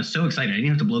league. And I was so excited. I didn't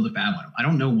have to blow the fab on him. I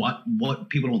don't know what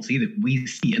people don't see that we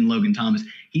see in Logan Thomas.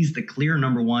 He's the clear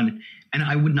number 1, and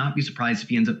I would not be surprised if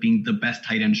he ends up being the best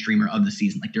tight end streamer of the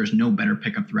season. Like, there's no better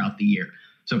pickup throughout the year.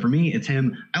 So for me, it's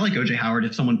him. I like OJ Howard.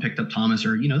 If someone picked up Thomas,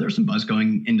 or, there's some buzz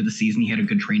going into the season, he had a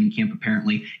good training camp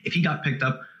apparently. If he got picked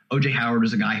up, OJ Howard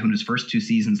was a guy who in his first 2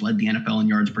 seasons led the NFL in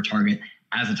yards per target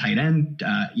as a tight end,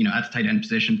 at the tight end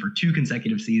position for 2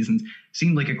 consecutive seasons.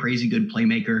 Seemed like a crazy good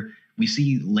playmaker. We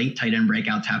see late tight end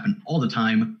breakouts happen all the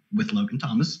time with Logan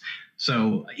Thomas.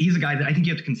 So he's a guy that I think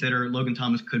you have to consider. Logan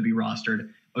Thomas could be rostered.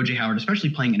 OJ Howard, especially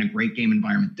playing in a great game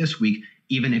environment this week,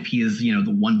 even if he is, the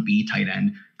 1B tight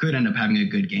end, could end up having a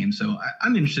good game. So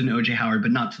I'm interested in OJ Howard,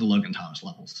 but not to the Logan Thomas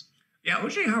levels. Yeah,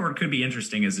 OJ Howard could be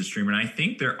interesting as a streamer, and I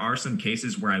think there are some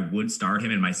cases where I would start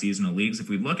him in my seasonal leagues. If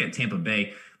we look at Tampa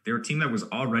Bay, they're a team that was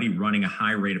already running a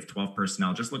high rate of 12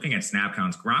 personnel. Just looking at snap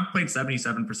counts, Gronk played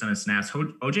 77% of snaps.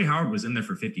 OJ Howard was in there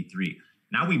for 53.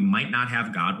 Now we might not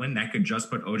have Godwin. That could just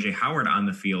put OJ Howard on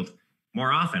the field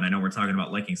more often. I know we're talking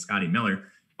about liking Scotty Miller,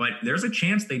 but there's a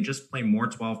chance they just play more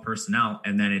 12 personnel,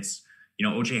 and then it's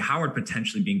OJ Howard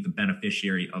potentially being the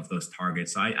beneficiary of those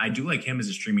targets. So I do like him as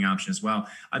a streaming option as well.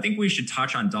 I think we should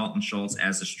touch on Dalton Schultz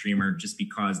as a streamer, just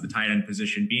because the tight end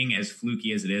position being as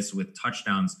fluky as it is with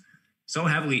touchdowns so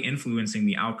heavily influencing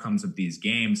the outcomes of these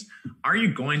games. Are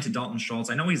you going to Dalton Schultz?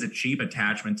 I know he's a cheap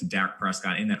attachment to Dak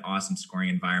Prescott in that awesome scoring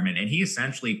environment, and he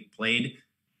essentially played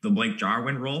the Blake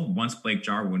Jarwin role once Blake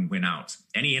Jarwin went out.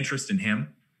 Any interest in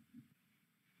him?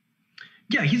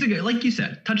 Yeah, he's a good, like you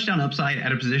said, touchdown upside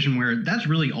at a position where that's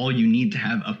really all you need to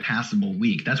have a passable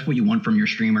week. That's what you want from your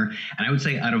streamer. And I would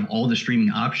say out of all the streaming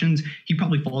options, he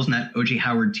probably falls in that OJ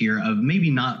Howard tier of maybe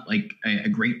not like a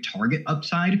great target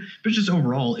upside, but just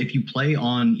overall, if you play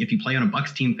on a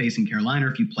Bucs team facing Carolina,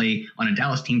 or if you play on a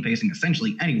Dallas team facing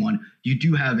essentially anyone, you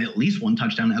do have at least one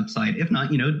touchdown upside. If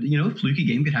not, a fluky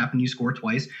game could happen. You score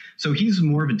twice. So he's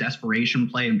more of a desperation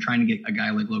play. I'm trying to get a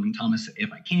guy like Logan Thomas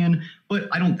if I can, but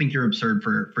I don't think you're absurd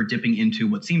for dipping into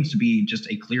what seems to be just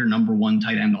a clear number 1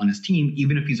 tight end on his team,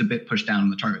 even if he's a bit pushed down in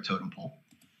the target totem pole.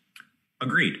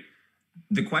 Agreed.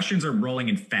 The questions are rolling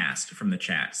in fast from the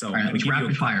chat. So all right, let's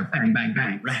rapid fire. Bang, bang,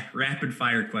 bang. Rapid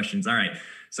fire questions. All right.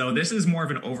 So this is more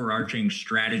of an overarching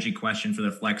strategy question for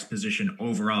the flex position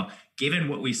overall. Given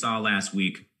what we saw last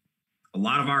week, a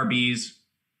lot of RBs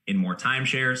in more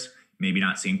timeshares, maybe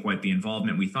not seeing quite the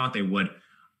involvement we thought they would.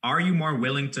 Are you more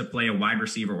willing to play a wide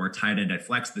receiver or tight end at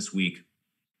flex this week?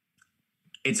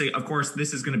 Of course,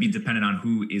 this is going to be dependent on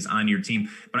who is on your team.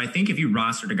 But I think if you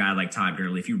rostered a guy like Todd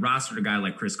Gurley, if you rostered a guy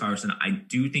like Chris Carson, I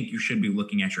do think you should be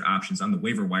looking at your options on the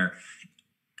waiver wire.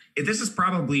 This is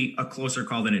probably a closer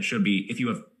call than it should be. If you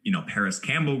have, Paris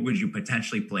Campbell, would you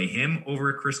potentially play him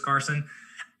over Chris Carson?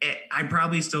 I'd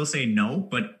probably still say no,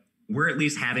 but we're at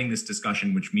least having this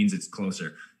discussion, which means it's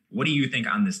closer. What do you think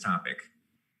on this topic?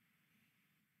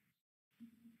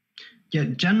 Yeah,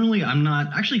 generally, I'm not.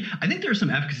 Actually, I think there's some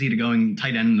efficacy to going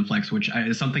tight end in the flex, which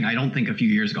is something I don't think a few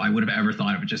years ago I would have ever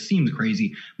thought of. It just seems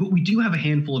crazy. But we do have a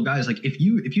handful of guys. Like if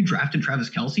you drafted Travis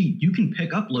Kelce, you can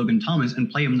pick up Logan Thomas and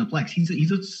play him in the flex.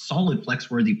 He's a solid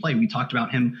flex-worthy play. We talked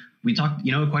about him. We talked,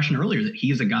 a question earlier that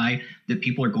he is a guy that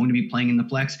people are going to be playing in the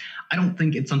flex. I don't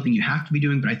think it's something you have to be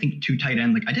doing, but I think 2 tight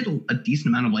end. Like I did a decent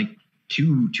amount of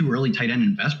two early tight end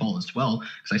in best ball as well,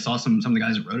 because I saw some of the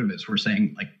guys at Rotoviz were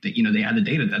saying that they had the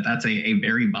data that's a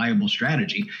very viable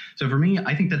strategy. So for me,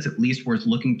 I think that's at least worth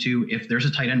looking to. If there's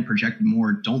a tight end projected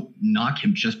more, don't knock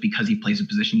him just because he plays a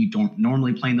position you don't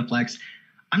normally play in the flex.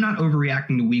 I'm not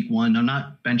overreacting to week 1. I'm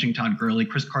not benching Todd Gurley.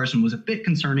 Chris Carson was a bit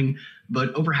concerning,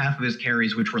 but over half of his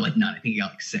carries, which were none, I think he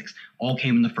got 6, all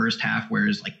came in the first half,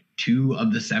 whereas 2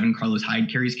 of the 7 Carlos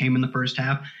Hyde carries came in the first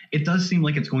half. It does seem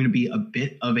like it's going to be a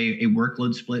bit of a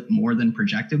workload split more than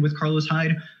projected with Carlos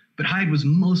Hyde, but Hyde was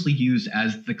mostly used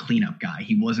as the cleanup guy.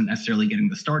 He wasn't necessarily getting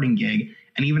the starting gig.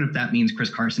 And even if that means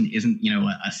Chris Carson isn't,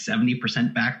 a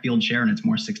 70% backfield share and it's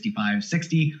more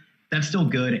 65-60, that's still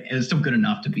good. It's still good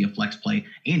enough to be a flex play.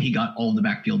 And he got all the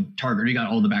backfield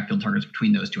targets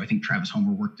between those 2. I think Travis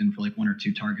Homer worked in for 1 or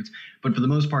 2 targets. But for the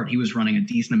most part, he was running a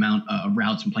decent amount of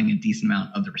routes and playing a decent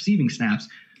amount of the receiving snaps.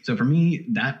 So for me,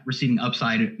 that receiving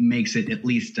upside makes it at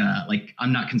least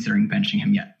I'm not considering benching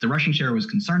him yet. The rushing share was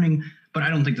concerning, but I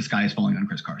don't think the sky is falling on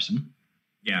Chris Carson.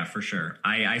 Yeah, for sure.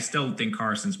 I still think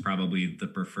Carson's probably the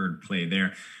preferred play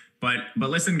there. But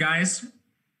listen, guys,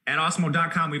 at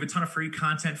Osmo.com, we have a ton of free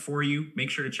content for you.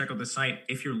 Make sure to check out the site.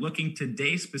 If you're looking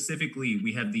today specifically,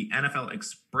 we have the NFL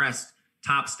Express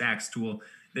top stacks tool.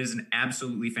 This is an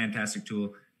absolutely fantastic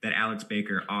tool that Alex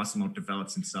Baker, Awesemo,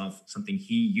 develops himself, something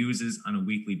he uses on a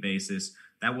weekly basis.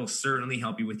 That will certainly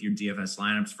help you with your DFS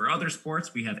lineups. For other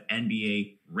sports, we have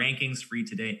NBA rankings free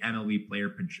today, MLB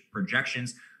player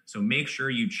projections. So make sure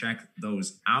you check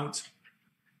those out.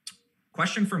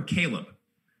 Question from Caleb.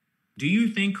 Do you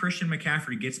think Christian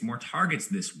McCaffrey gets more targets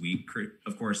this week?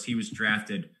 Of course, he was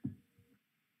drafted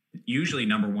usually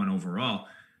number 1 overall.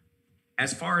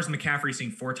 As far as McCaffrey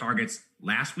seeing 4 targets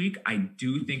last week, I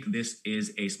do think this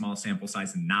is a small sample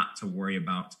size not to worry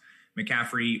about.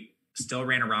 McCaffrey still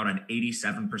ran a route on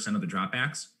 87% of the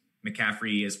dropbacks.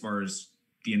 McCaffrey, as far as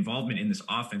the involvement in this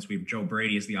offense, we have Joe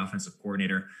Brady as the offensive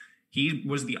coordinator. He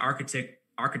was the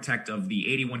architect of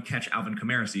the 81 catch Alvin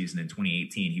Kamara season in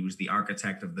 2018. He was the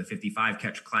architect of the 55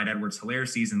 catch Clyde Edwards-Helaire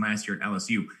season last year at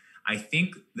LSU. I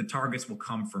think the targets will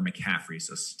come for McCaffrey.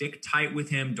 So stick tight with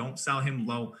him. Don't sell him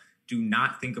low. Do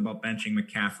not think about benching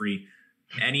McCaffrey.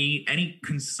 Any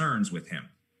concerns with him?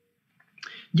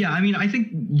 Yeah, I mean, I think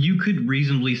you could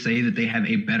reasonably say that they have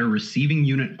a better receiving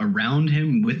unit around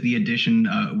him with the addition,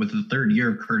 with the third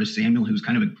year of Curtis Samuel, who's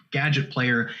kind of a gadget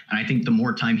player. And I think the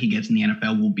more time he gets in the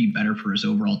NFL will be better for his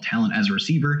overall talent as a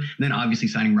receiver. And then obviously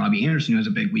signing Robbie Anderson, who has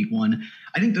a big week 1.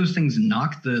 I think those things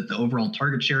knock the overall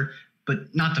target share,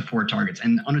 but not to 4 targets.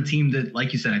 And on a team that,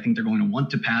 like you said, I think they're going to want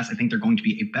to pass. I think they're going to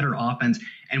be a better offense.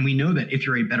 And we know that if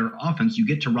you're a better offense, you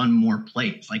get to run more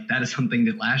plays. Like that is something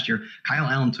that last year, Kyle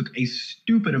Allen took a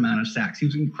stupid amount of sacks. He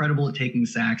was incredible at taking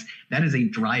sacks. That is a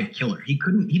drive killer.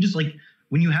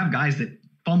 When you have guys that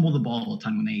fumble the ball a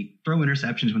ton, when they throw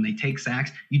interceptions, when they take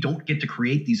sacks, you don't get to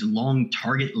create these long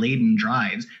target-laden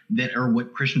drives that are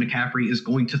what Christian McCaffrey is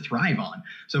going to thrive on.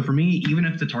 So for me, even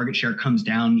if the target share comes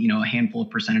down, a handful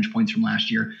of percentage points from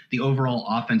last year, the overall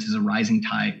offense is a rising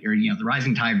tide, or the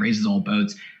rising tide raises all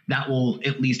boats. That will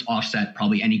at least offset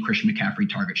probably any Christian McCaffrey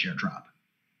target share drop.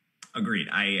 Agreed.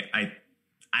 I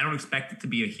don't expect it to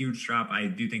be a huge drop. I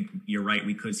do think you're right.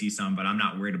 We could see some, but I'm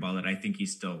not worried about it. I think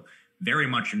he's still very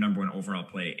much your number 1 overall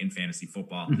play in fantasy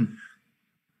football. Mm-hmm.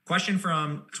 Question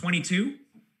from 22.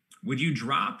 Would you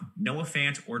drop Noah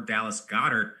Fant or Dallas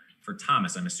Goedert for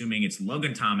Thomas? I'm assuming it's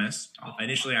Logan Thomas.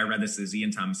 Initially, I read this as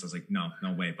Ian Thomas. I was like, no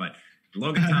way. But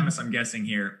Logan Thomas, I'm guessing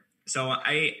here. So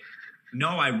I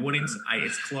wouldn't.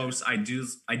 It's close. I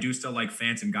do still like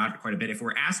Fant and Goddard quite a bit. If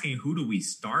we're asking who do we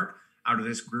start out of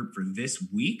this group for this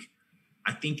week,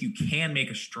 I think you can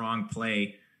make a strong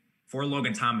play for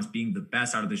Logan Thomas being the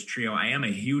best out of this trio. I am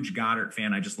a huge Goddard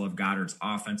fan. I just love Goddard's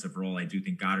offensive role. I do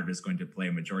think Goddard is going to play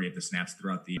a majority of the snaps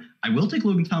throughout the year. I will take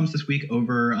Logan Thomas this week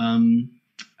over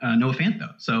Noah Fant,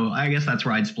 though. So I guess that's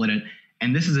where I'd split it.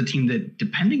 And this is a team that,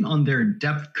 depending on their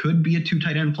depth, could be a 2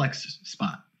 tight end flex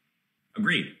spot.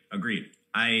 Agreed.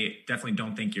 I definitely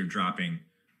don't think you're dropping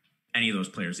any of those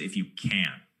players if you can.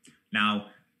 Now,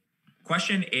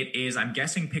 question, it is, I'm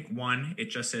guessing pick 1. It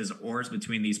just says ors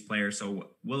between these players.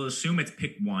 So we'll assume it's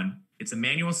pick 1. It's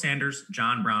Emmanuel Sanders,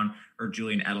 John Brown, or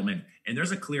Julian Edelman. And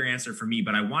there's a clear answer for me,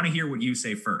 but I want to hear what you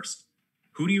say first.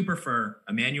 Who do you prefer,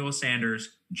 Emmanuel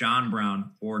Sanders, John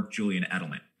Brown, or Julian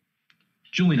Edelman?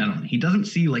 Julian Edelman. He doesn't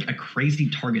see like a crazy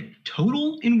target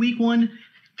total in week 1.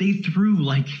 They threw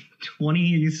like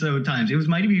 20 so times. It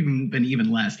might have even been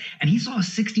even less. And he saw a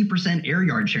 60% air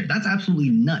yard share. That's absolutely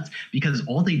nuts because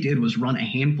all they did was run a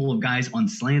handful of guys on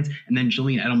slants. And then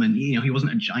Julian Edelman, he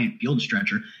wasn't a giant field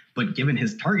stretcher, but given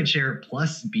his target share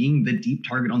plus being the deep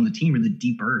target on the team or the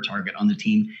deeper target on the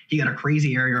team, he got a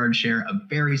crazy air yard share, a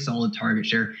very solid target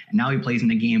share. And now he plays in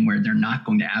a game where they're not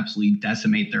going to absolutely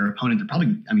decimate their opponent. They're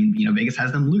probably, Vegas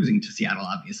has them losing to Seattle,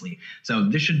 obviously. So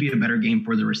this should be a better game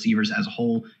for the receivers as a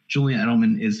whole. Julian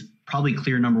Edelman is probably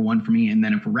clear number 1 for me. And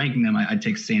then if we're ranking them, I'd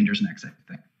take Sanders next, I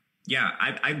think. Yeah,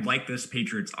 I like this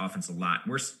Patriots offense a lot.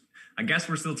 I guess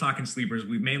we're still talking sleepers.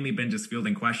 We've mainly been just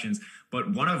fielding questions,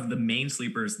 but one of the main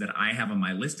sleepers that I have on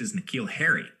my list is N'Keal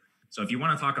Harry. So if you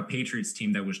want to talk a Patriots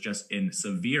team that was just in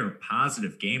severe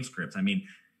positive game scripts,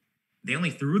 they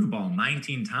only threw the ball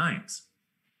 19 times.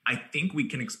 I think we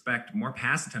can expect more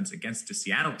pass attempts against a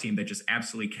Seattle team that just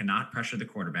absolutely cannot pressure the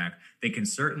quarterback. They can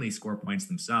certainly score points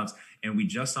themselves. And we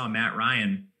just saw Matt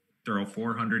Ryan throw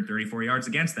 434 yards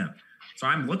against them. So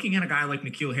I'm looking at a guy like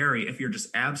N'Keal Harry. If you're just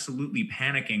absolutely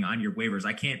panicking on your waivers,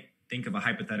 I can't think of a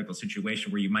hypothetical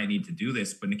situation where you might need to do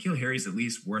this, but N'Keal Harry's at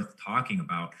least worth talking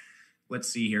about. Let's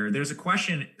see here. There's a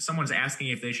question. Someone's asking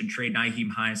if they should trade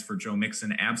Nyheim Hines for Joe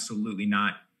Mixon. Absolutely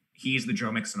not. He's the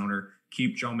Joe Mixon owner.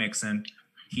 Keep Joe Mixon.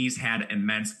 He's had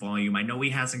immense volume. I know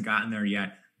he hasn't gotten there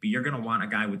yet, but you're going to want a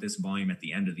guy with this volume at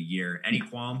the end of the year. Any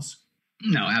qualms?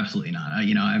 No, absolutely not.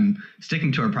 I'm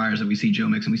sticking to our priors that we see Joe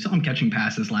Mixon. We saw him catching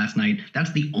passes last night.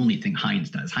 That's the only thing Hines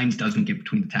does. Hines doesn't get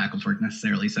between the tackles work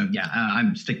necessarily. So, yeah,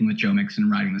 I'm sticking with Joe Mixon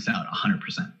and riding this out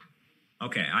 100%.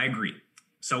 Okay, I agree.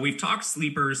 So we've talked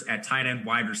sleepers at tight end,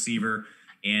 wide receiver,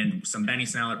 and some Benny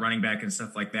Snell at running back and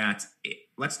stuff like that.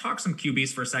 Let's talk some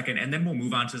QBs for a second, and then we'll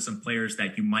move on to some players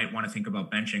that you might want to think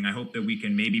about benching. I hope that we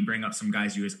can maybe bring up some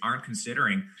guys you guys aren't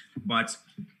considering. But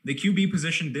the QB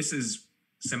position, this is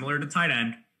similar to tight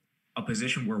end, a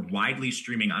position we're widely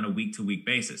streaming on a week-to-week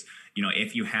basis.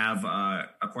 If you have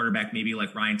a quarterback maybe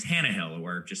like Ryan Tannehill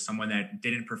or just someone that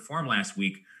didn't perform last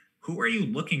week, who are you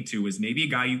looking to as maybe a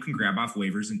guy you can grab off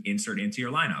waivers and insert into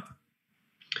your lineup?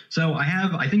 So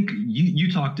I think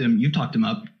you talked him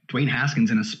up. Dwayne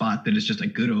Haskins in a spot that is just a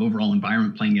good overall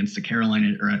environment playing against the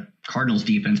Carolina or a Cardinals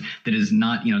defense that is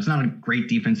not, it's not a great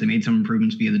defense. They made some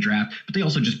improvements via the draft, but they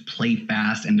also just play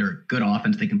fast and they're a good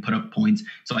offense. They can put up points.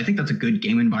 So I think that's a good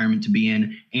game environment to be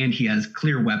in. And he has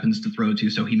clear weapons to throw to.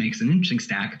 So he makes an interesting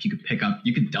stack. If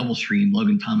you could double stream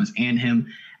Logan Thomas and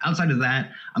him. Outside of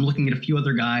that, I'm looking at a few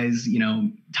other guys.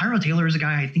 Tyrod Taylor is a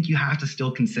guy I think you have to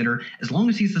still consider. As long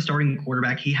as he's the starting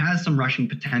quarterback, he has some rushing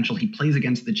potential. He plays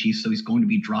against the Chiefs, so he's going to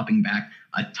be dropping back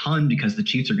a ton because the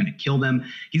Chiefs are going to kill them.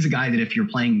 He's a guy that if you're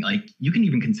playing, you can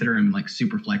even consider him in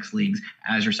super flex leagues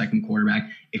as your second quarterback.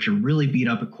 If you're really beat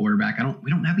up at quarterback, we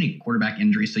don't have any quarterback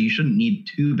injuries, so you shouldn't need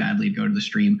too badly to go to the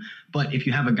stream. But if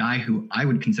you have a guy who I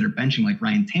would consider benching like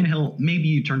Ryan Tannehill, maybe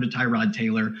you turn to Tyrod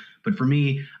Taylor. But for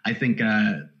me, I think,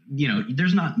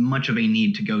 there's not much of a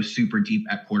need to go super deep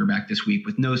at quarterback this week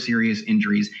with no serious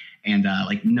injuries and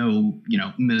no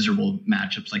miserable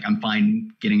matchups. I'm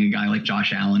fine getting a guy like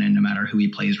Josh Allen in no matter who he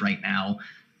plays right now.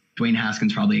 Dwayne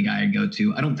Haskins probably a guy I'd go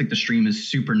to. I don't think the stream is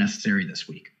super necessary this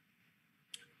week.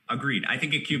 Agreed. I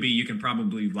think at QB you can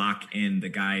probably lock in the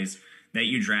guys that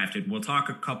you drafted. We'll talk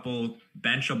a couple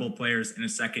benchable players in a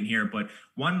second here, but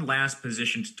one last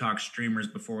position to talk streamers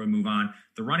before we move on.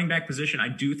 The running back position, I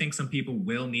do think some people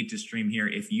will need to stream here.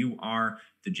 If you are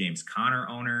the James Conner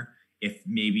owner, if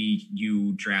maybe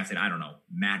you drafted,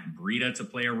 Matt Breida to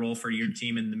play a role for your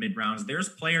team in the mid rounds, there's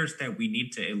players that we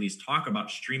need to at least talk about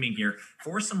streaming here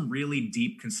for some really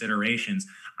deep considerations.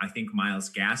 I think Myles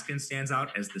Gaskin stands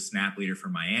out as the snap leader for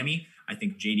Miami. I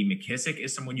think J.D. McKissick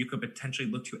is someone you could potentially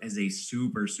look to as a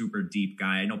super, super deep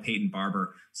guy. I know Peyton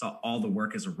Barber saw all the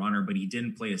work as a runner, but he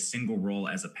didn't play a single role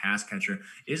as a pass catcher.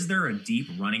 Is there a deep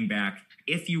running back,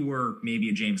 if you were maybe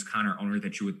a James Conner owner,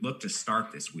 that you would look to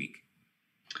start this week?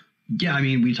 Yeah,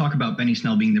 we talk about Benny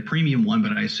Snell being the premium one,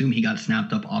 but I assume he got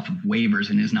snapped up off of waivers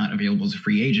and is not available as a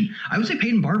free agent. I would say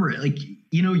Peyton Barber,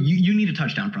 you need a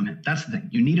touchdown from him. That's the thing.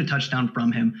 You need a touchdown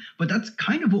from him. But that's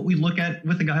kind of what we look at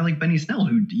with a guy like Benny Snell,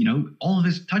 who, all of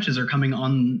his touches are coming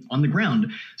on the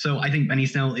ground. So I think Benny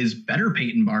Snell is better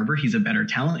Peyton Barber. He's a better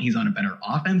talent. He's on a better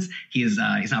offense. He's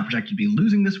not projected to be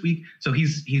losing this week. So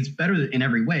he's better in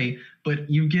every way.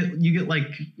 But you get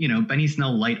Benny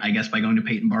Snell light, I guess, by going to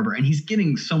Peyton Barber. And he's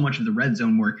getting so much of the red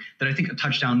zone work that I think a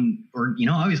touchdown or,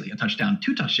 obviously a touchdown,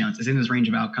 2 touchdowns is in his range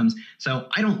of outcomes. So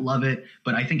I don't love it,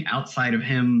 but I think outside of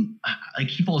him,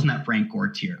 he falls in that Frank Gore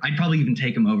tier. I'd probably even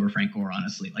take him over Frank Gore,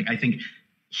 honestly. I think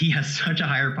he has such a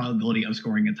higher probability of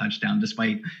scoring a touchdown,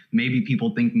 despite maybe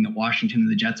people thinking that Washington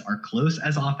and the Jets are close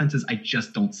as offenses. I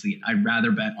just don't see it. I'd rather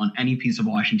bet on any piece of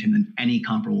Washington than any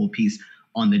comparable piece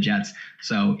on the Jets.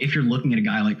 So if you're looking at a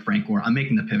guy like Frank Gore, I'm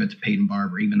making the pivot to Peyton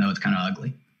Barber, even though it's kind of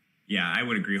ugly. Yeah, I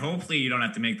would agree. Hopefully you don't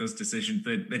have to make those decisions.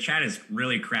 The chat is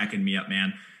really cracking me up,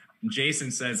 man.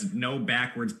 Jason says no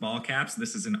backwards ball caps.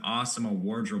 This is an awesome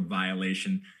wardrobe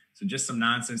violation. So just some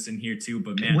nonsense in here too.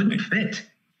 But man, it wouldn't fit.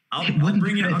 I'll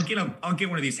bring it. I'll get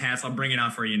one of these hats. I'll bring it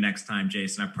out for you next time,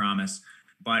 Jason. I promise.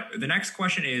 But the next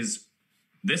question is: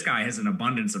 this guy has an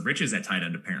abundance of riches at tight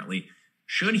end. Apparently,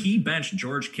 should he bench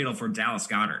George Kittle for Dallas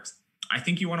Goedert? I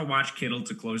think you want to watch Kittle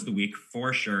to close the week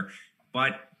for sure.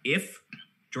 But if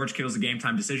George Kittle's a game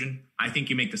time decision, I think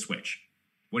you make the switch.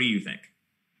 What do you think?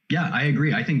 Yeah, I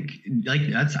agree. I think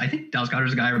I think Dallas Goedert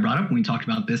is a guy I brought up when we talked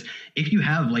about this. If you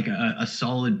have a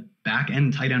solid back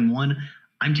end tight end one,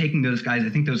 I'm taking those guys. I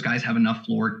think those guys have enough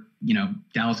floor.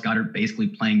 Dallas Goedert basically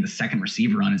playing the second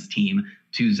receiver on his team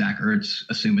to Zach Ertz,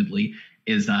 assumedly,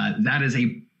 that is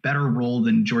a better role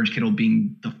than George Kittle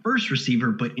being the first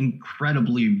receiver, but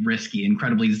incredibly risky,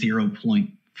 incredibly 0 point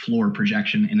floor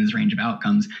projection in his range of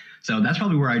outcomes. So that's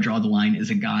probably where I draw the line, is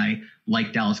a guy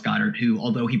like Dallas Goedert, who,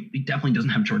 although he definitely doesn't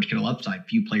have George Kittle upside,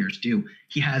 few players do,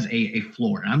 he has a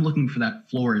floor. And I'm looking for that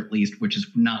floor at least, which is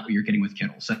not what you're getting with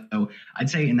Kittle. So I'd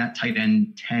say in that tight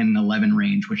end 10, 11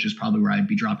 range, which is probably where I'd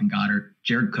be dropping Goddard.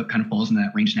 Jared Cook kind of falls into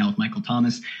that range now with Michael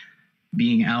Thomas.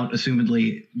 being out,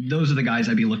 assumedly, those are the guys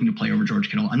I'd be looking to play over George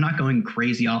Kittle. I'm not going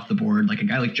crazy off the board. Like a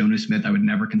guy like Jonas Smith, I would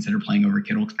never consider playing over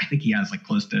Kittle. I think he has like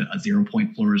close to a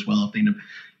 0-point floor as well if they end up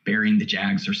burying the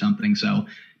Jags or something. So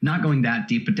not going that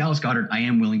deep, but Dallas Goedert, I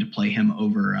am willing to play him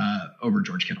over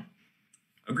George Kittle.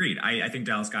 Agreed. I think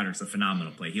Dallas Goedert's a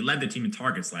phenomenal play. He led the team in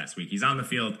targets last week. He's on the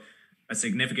field a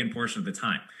significant portion of the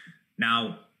time.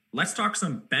 Now, let's talk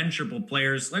some benchable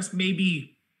players. Let's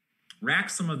maybe rack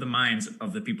some of the minds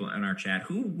of the people in our chat.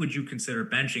 Who would you consider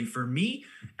benching? For me,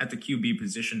 at the QB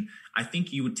position, I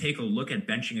think you would take a look at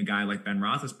benching a guy like Ben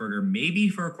Roethlisberger, maybe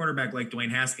for a quarterback like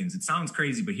Dwayne Haskins. It sounds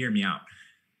crazy, but hear me out.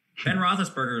 Ben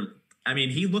Roethlisberger, I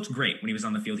mean, he looked great when he was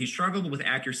on the field. He struggled with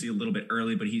accuracy a little bit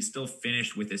early, but he still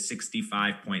finished with a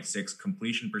 65.6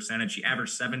 completion percentage. He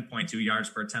averaged 7.2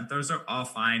 yards per attempt. Those are all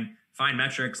fine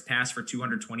metrics. Passed for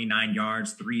 229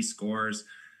 yards, 3 scores.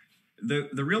 The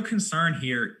real concern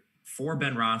here for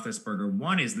Ben Roethlisberger,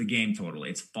 one is the game total.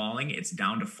 It's falling. It's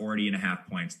down to 40.5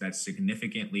 points. That's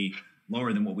significantly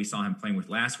lower than what we saw him playing with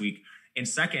last week. And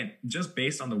second, just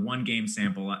based on the one game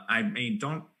sample, I mean,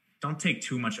 don't take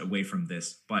too much away from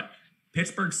this, but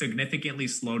Pittsburgh significantly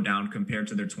slowed down compared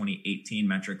to their 2018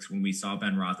 metrics when we saw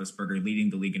Ben Roethlisberger leading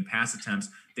the league in pass attempts.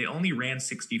 They only ran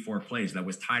 64 plays. That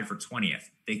was tied for 20th.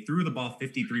 They threw the ball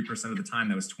 53% of the time.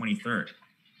 That was 23rd.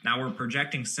 Now we're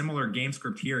projecting similar game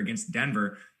script here against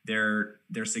Denver. They're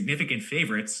significant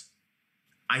favorites.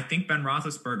 I think Ben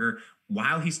Roethlisberger,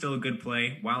 while he's still a good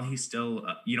play, while he's still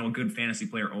a good fantasy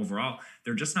player overall,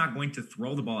 they're just not going to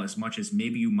throw the ball as much as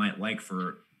maybe you might like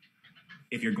for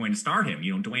if you're going to start him.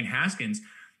 Dwayne Haskins,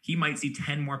 he might see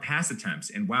 10 more pass attempts.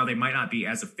 And while they might not be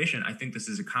as efficient, I think this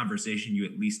is a conversation you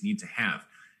at least need to have.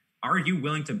 Are you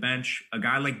willing to bench a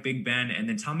guy like Big Ben? And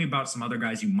then tell me about some other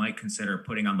guys you might consider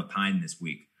putting on the pine this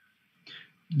week.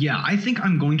 Yeah, I think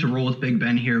I'm going to roll with Big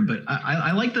Ben here, but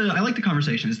I like the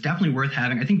conversation. It's definitely worth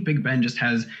having. I think Big Ben just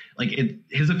has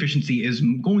his efficiency is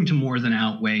going to more than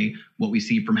outweigh what we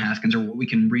see from Haskins or what we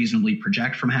can reasonably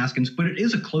project from Haskins, but it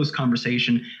is a close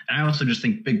conversation. And I also just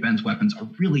think Big Ben's weapons are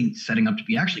really setting up to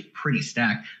be actually pretty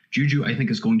stacked. Juju, I think,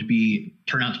 is going to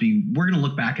turn out to be, we're going to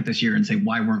look back at this year and say,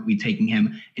 why weren't we taking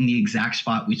him in the exact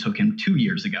spot we took him 2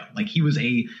 years ago? Like he was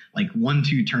a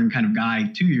 1-2 turn kind of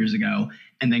guy 2 years ago,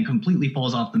 and then completely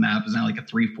falls off the map, is now like a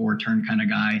 3-4 turn kind of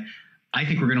guy. I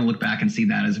think we're going to look back and see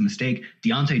that as a mistake.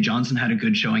 Deontay Johnson had a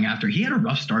good showing after. He had a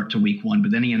rough start to week 1,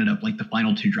 but then he ended up the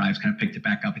final 2 drives kind of picked it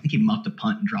back up. I think he muffed a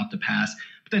punt and dropped a pass,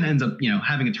 but then ends up,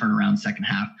 having a turnaround second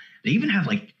half. They even have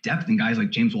depth in guys like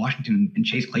James Washington and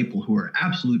Chase Claypool, who are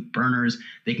absolute burners.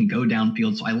 They can go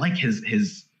downfield. So I like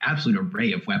his absolute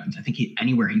array of weapons. I think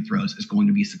anywhere he throws is going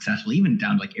to be successful, even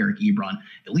down to Eric Ebron,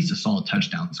 at least a solid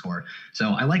touchdown score.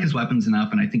 So I like his weapons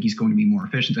enough, and I think he's going to be more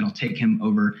efficient, and I'll take him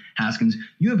over Haskins.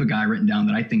 You have a guy written down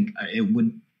that I think it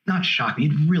would not shock me.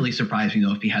 It'd really surprise me,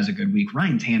 though, if he has a good week.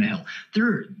 Ryan Tannehill.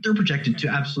 They're projected to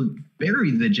absolutely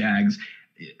bury the Jags.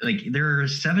 They're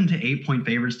 7 to 8 point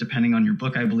favorites, depending on your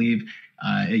book, I believe.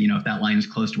 If that line is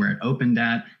close to where it opened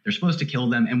at, they're supposed to kill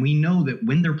them. And we know that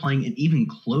when they're playing in even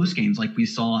close games, like we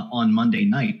saw on Monday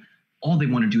night, all they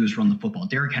want to do is run the football.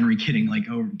 Derrick Henry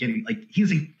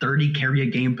he's a 30 carry a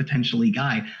game potentially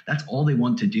guy. That's all they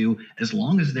want to do. As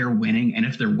long as they're winning, and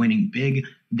if they're winning big,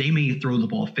 they may throw the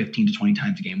ball 15 to 20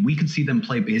 times a game. We could see them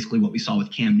play basically what we saw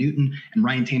with Cam Newton, and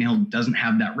Ryan Tannehill doesn't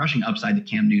have that rushing upside that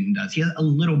Cam Newton does. He has a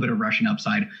little bit of rushing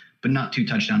upside, but not 2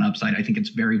 touchdown upside. I think it's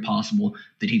very possible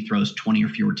that he throws 20 or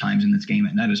fewer times in this game,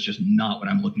 and that is just not what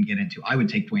I'm looking to get into. I would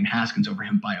take Dwayne Haskins over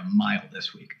him by a mile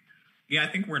this week. Yeah, I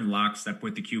think we're in lockstep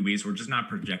with the QBs. We're just not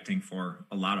projecting for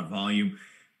a lot of volume.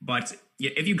 But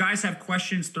if you guys have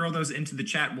questions, throw those into the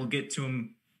chat. We'll get to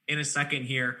them in a second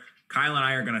here. Kyle and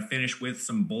I are going to finish with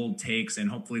some bold takes, and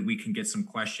hopefully we can get some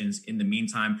questions in the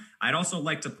meantime. I'd also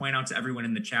like to point out to everyone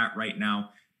in the chat right now,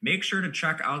 make sure to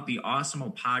check out the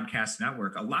Awesemo Podcast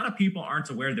Network. A lot of people aren't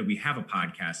aware that we have a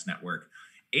podcast network.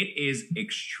 It is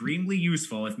extremely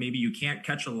useful if maybe you can't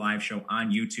catch a live show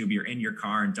on YouTube, you're in your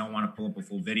car and don't want to pull up a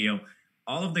full video.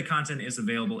 All of the content is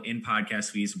available in podcast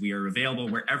feeds. We are available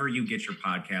wherever you get your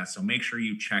podcast, so make sure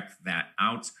you check that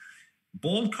out.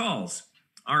 Bold calls.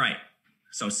 All right.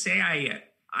 So say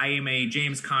I am a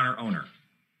James Conner owner.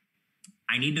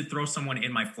 I need to throw someone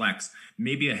in my flex,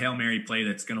 maybe a Hail Mary play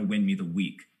that's going to win me the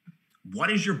week. What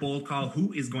is your bold call?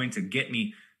 Who is going to get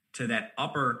me to that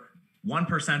upper 1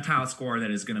 percentile score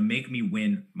that is going to make me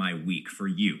win my week for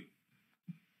you?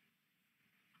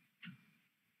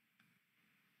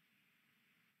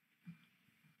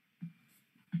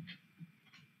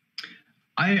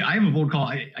 I have a bold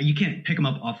call. You can't pick him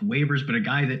up off waivers, but a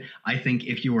guy that I think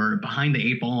if you are behind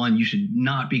the 8 ball on, you should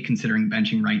not be considering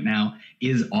benching right now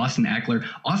is Austin Eckler.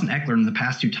 Austin Eckler, in the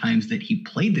past 2 times that he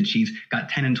played the Chiefs, got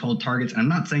 10 and 12 targets. And I'm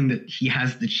not saying that he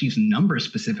has the Chiefs number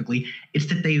specifically. It's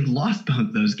that they've lost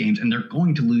both those games and they're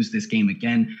going to lose this game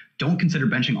again. Don't consider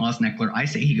benching Austin Eckler. I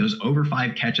say he goes over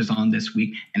 5 catches on this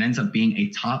week and ends up being a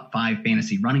top 5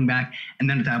 fantasy running back. And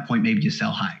then at that point, maybe you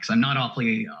sell high, because I'm not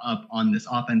awfully up on this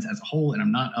offense as a whole, and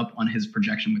I'm not up on his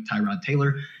projection with Tyrod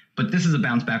Taylor. But this is a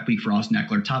bounce back week for Austin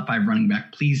Eckler, top 5 running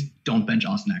back. Please don't bench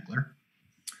Austin Eckler.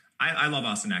 I love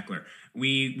Austin Eckler.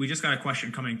 We just got a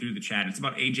question coming through the chat. It's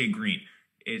about AJ Green.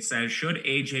 It says, should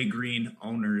AJ Green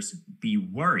owners be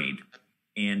worried?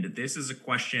 And this is a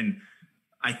question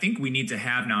I think we need to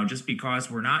have now, just because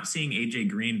we're not seeing AJ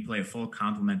Green play a full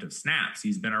complement of snaps.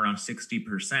 He's been around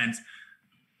 60%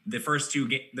 the first two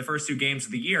games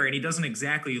of the year, and he doesn't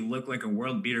exactly look like a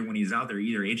world beater when he's out there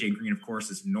either. AJ Green, of course,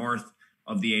 is north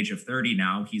of the age of 30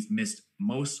 now. He's missed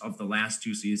most of the last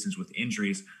 2 seasons with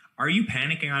injuries. Are you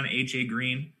panicking on AJ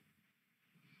Green?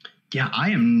 Yeah,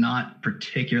 I am not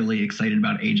particularly excited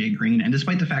about AJ Green. And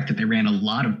despite the fact that they ran a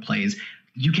lot of plays,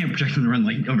 you can't project them to run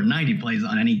like over 90 plays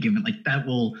on any given, like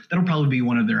that'll probably be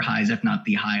one of their highs, if not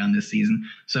the high on this season.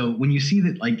 So when you see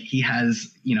that, like, he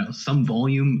has, some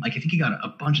volume, like I think he got a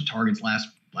bunch of targets last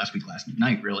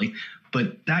night, really,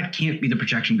 but that can't be the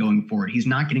projection going forward. He's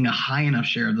not getting a high enough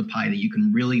share of the pie that you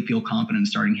can really feel confident in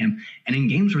starting him. And in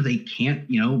games where they can't,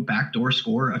 backdoor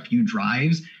score a few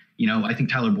drives, I think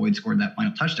Tyler Boyd scored that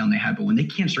final touchdown they had, but when they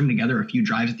can't string together a few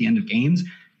drives at the end of games,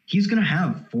 he's going to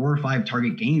have 4 or 5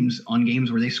 target games on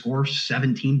games where they score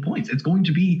 17 points. It's going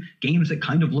to be games that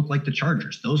kind of look like the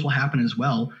Chargers. Those will happen as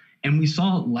well. And we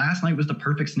saw last night was the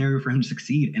perfect scenario for him to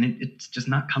succeed, and it's just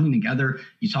not coming together.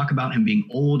 You talk about him being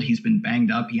old. He's been banged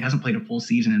up. He hasn't played a full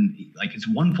season, and it's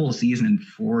 1 full season in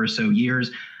 4 or so years.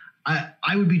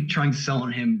 I would be trying to sell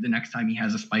on him the next time he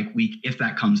has a spike week, if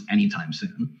that comes anytime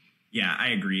soon. Yeah, I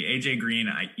agree. AJ Green,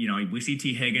 we see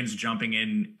T. Higgins jumping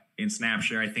in snap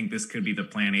share. I think this could be the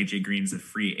plan. AJ Green's a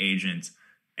free agent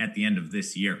at the end of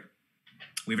this year.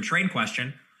 We have a trade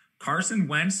question. Carson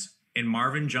Wentz and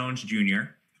Marvin Jones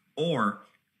Jr. or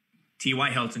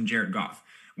T.Y. Hilton, Jared Goff.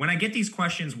 When I get these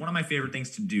questions, one of my favorite things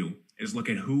to do is look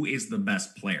at who is the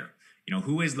best player.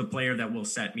 Who is the player that will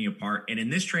set me apart? And in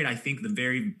this trade, I think the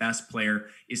very best player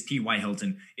is T.Y.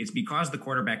 Hilton. It's because the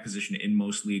quarterback position in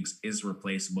most leagues is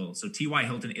replaceable. So T.Y.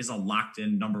 Hilton is a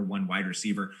locked-in number 1 wide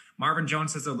receiver. Marvin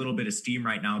Jones has a little bit of steam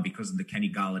right now because of the Kenny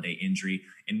Golladay injury.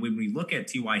 And when we look at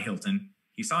T.Y. Hilton,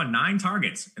 he saw 9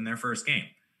 targets in their first game.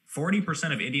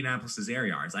 40% of Indianapolis's air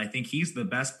yards. I think he's the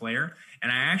best player.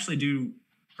 And I actually do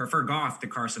prefer Goff to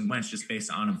Carson Wentz just based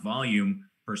on a volume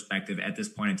perspective at this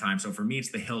point in time. So for me,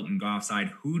 it's the Hilton Goff side.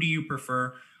 Who do you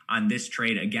prefer on this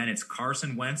trade? Again, it's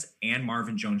Carson Wentz and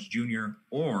Marvin Jones Jr.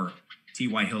 or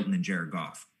T.Y. Hilton and Jared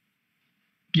Goff.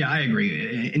 Yeah, I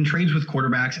agree. In trades with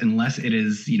quarterbacks, unless it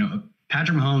is,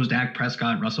 Patrick Mahomes, Dak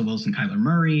Prescott, Russell Wilson, Kyler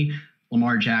Murray,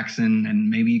 Lamar Jackson, and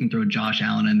maybe you can throw Josh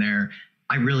Allen in there,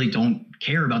 I really don't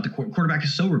care about the quarterback.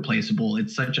 Is so replaceable.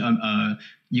 It's such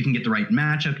you can get the right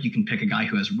matchup. You can pick a guy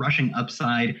who has rushing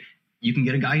upside. You can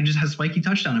get a guy who just has spiky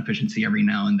touchdown efficiency every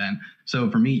now and then. So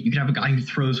for me, you could have a guy who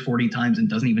throws 40 times and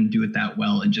doesn't even do it that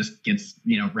well and just gets,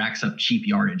 racks up cheap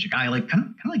yardage. A guy like kind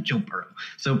of like Joe Burrow.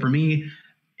 So for me,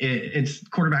 it's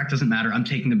quarterback doesn't matter. I'm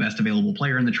taking the best available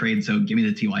player in the trade. So give me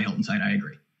the T.Y. Hilton side. I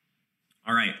agree.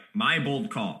 All right. My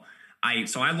bold call. I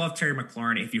love Terry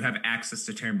McLaurin. If you have access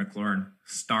to Terry McLaurin,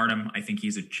 start him. I think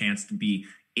he's a chance to be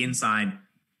inside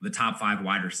the top 5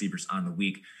 wide receivers on the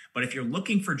week. But if you're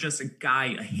looking for just a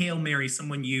guy, a Hail Mary,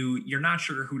 someone you're not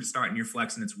sure who to start in your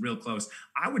flex and it's real close,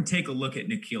 I would take a look at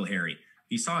N'Keal Harry.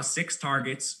 He saw 6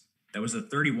 targets. That was a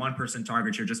 31%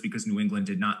 target share just because New England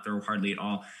did not throw hardly at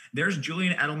all. There's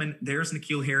Julian Edelman. There's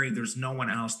N'Keal Harry. There's no one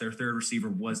else. Their third receiver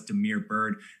was Damiere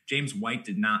Byrd. James White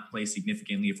did not play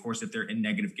significantly. Of course, if they're in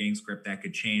negative game script, that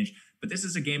could change. But this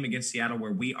is a game against Seattle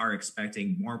where we are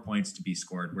expecting more points to be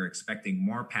scored. We're expecting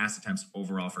more pass attempts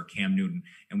overall for Cam Newton.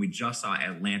 And we just saw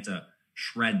Atlanta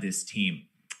shred this team.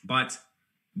 But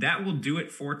that will do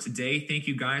it for today. Thank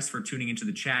you guys for tuning into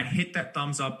the chat. Hit that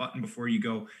thumbs up button before you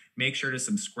go. Make sure to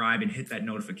subscribe and hit that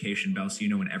notification bell so you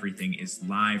know when everything is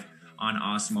live on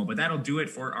Osmo. But that'll do it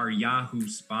for our Yahoo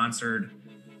sponsored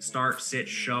Start Sit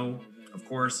Show. Of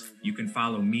course, you can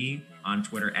follow me on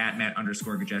Twitter at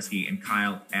Matt_Gajeski and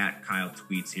Kyle at Kyle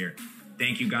Tweets here.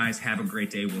 Thank you guys. Have a great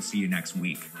day. We'll see you next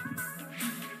week.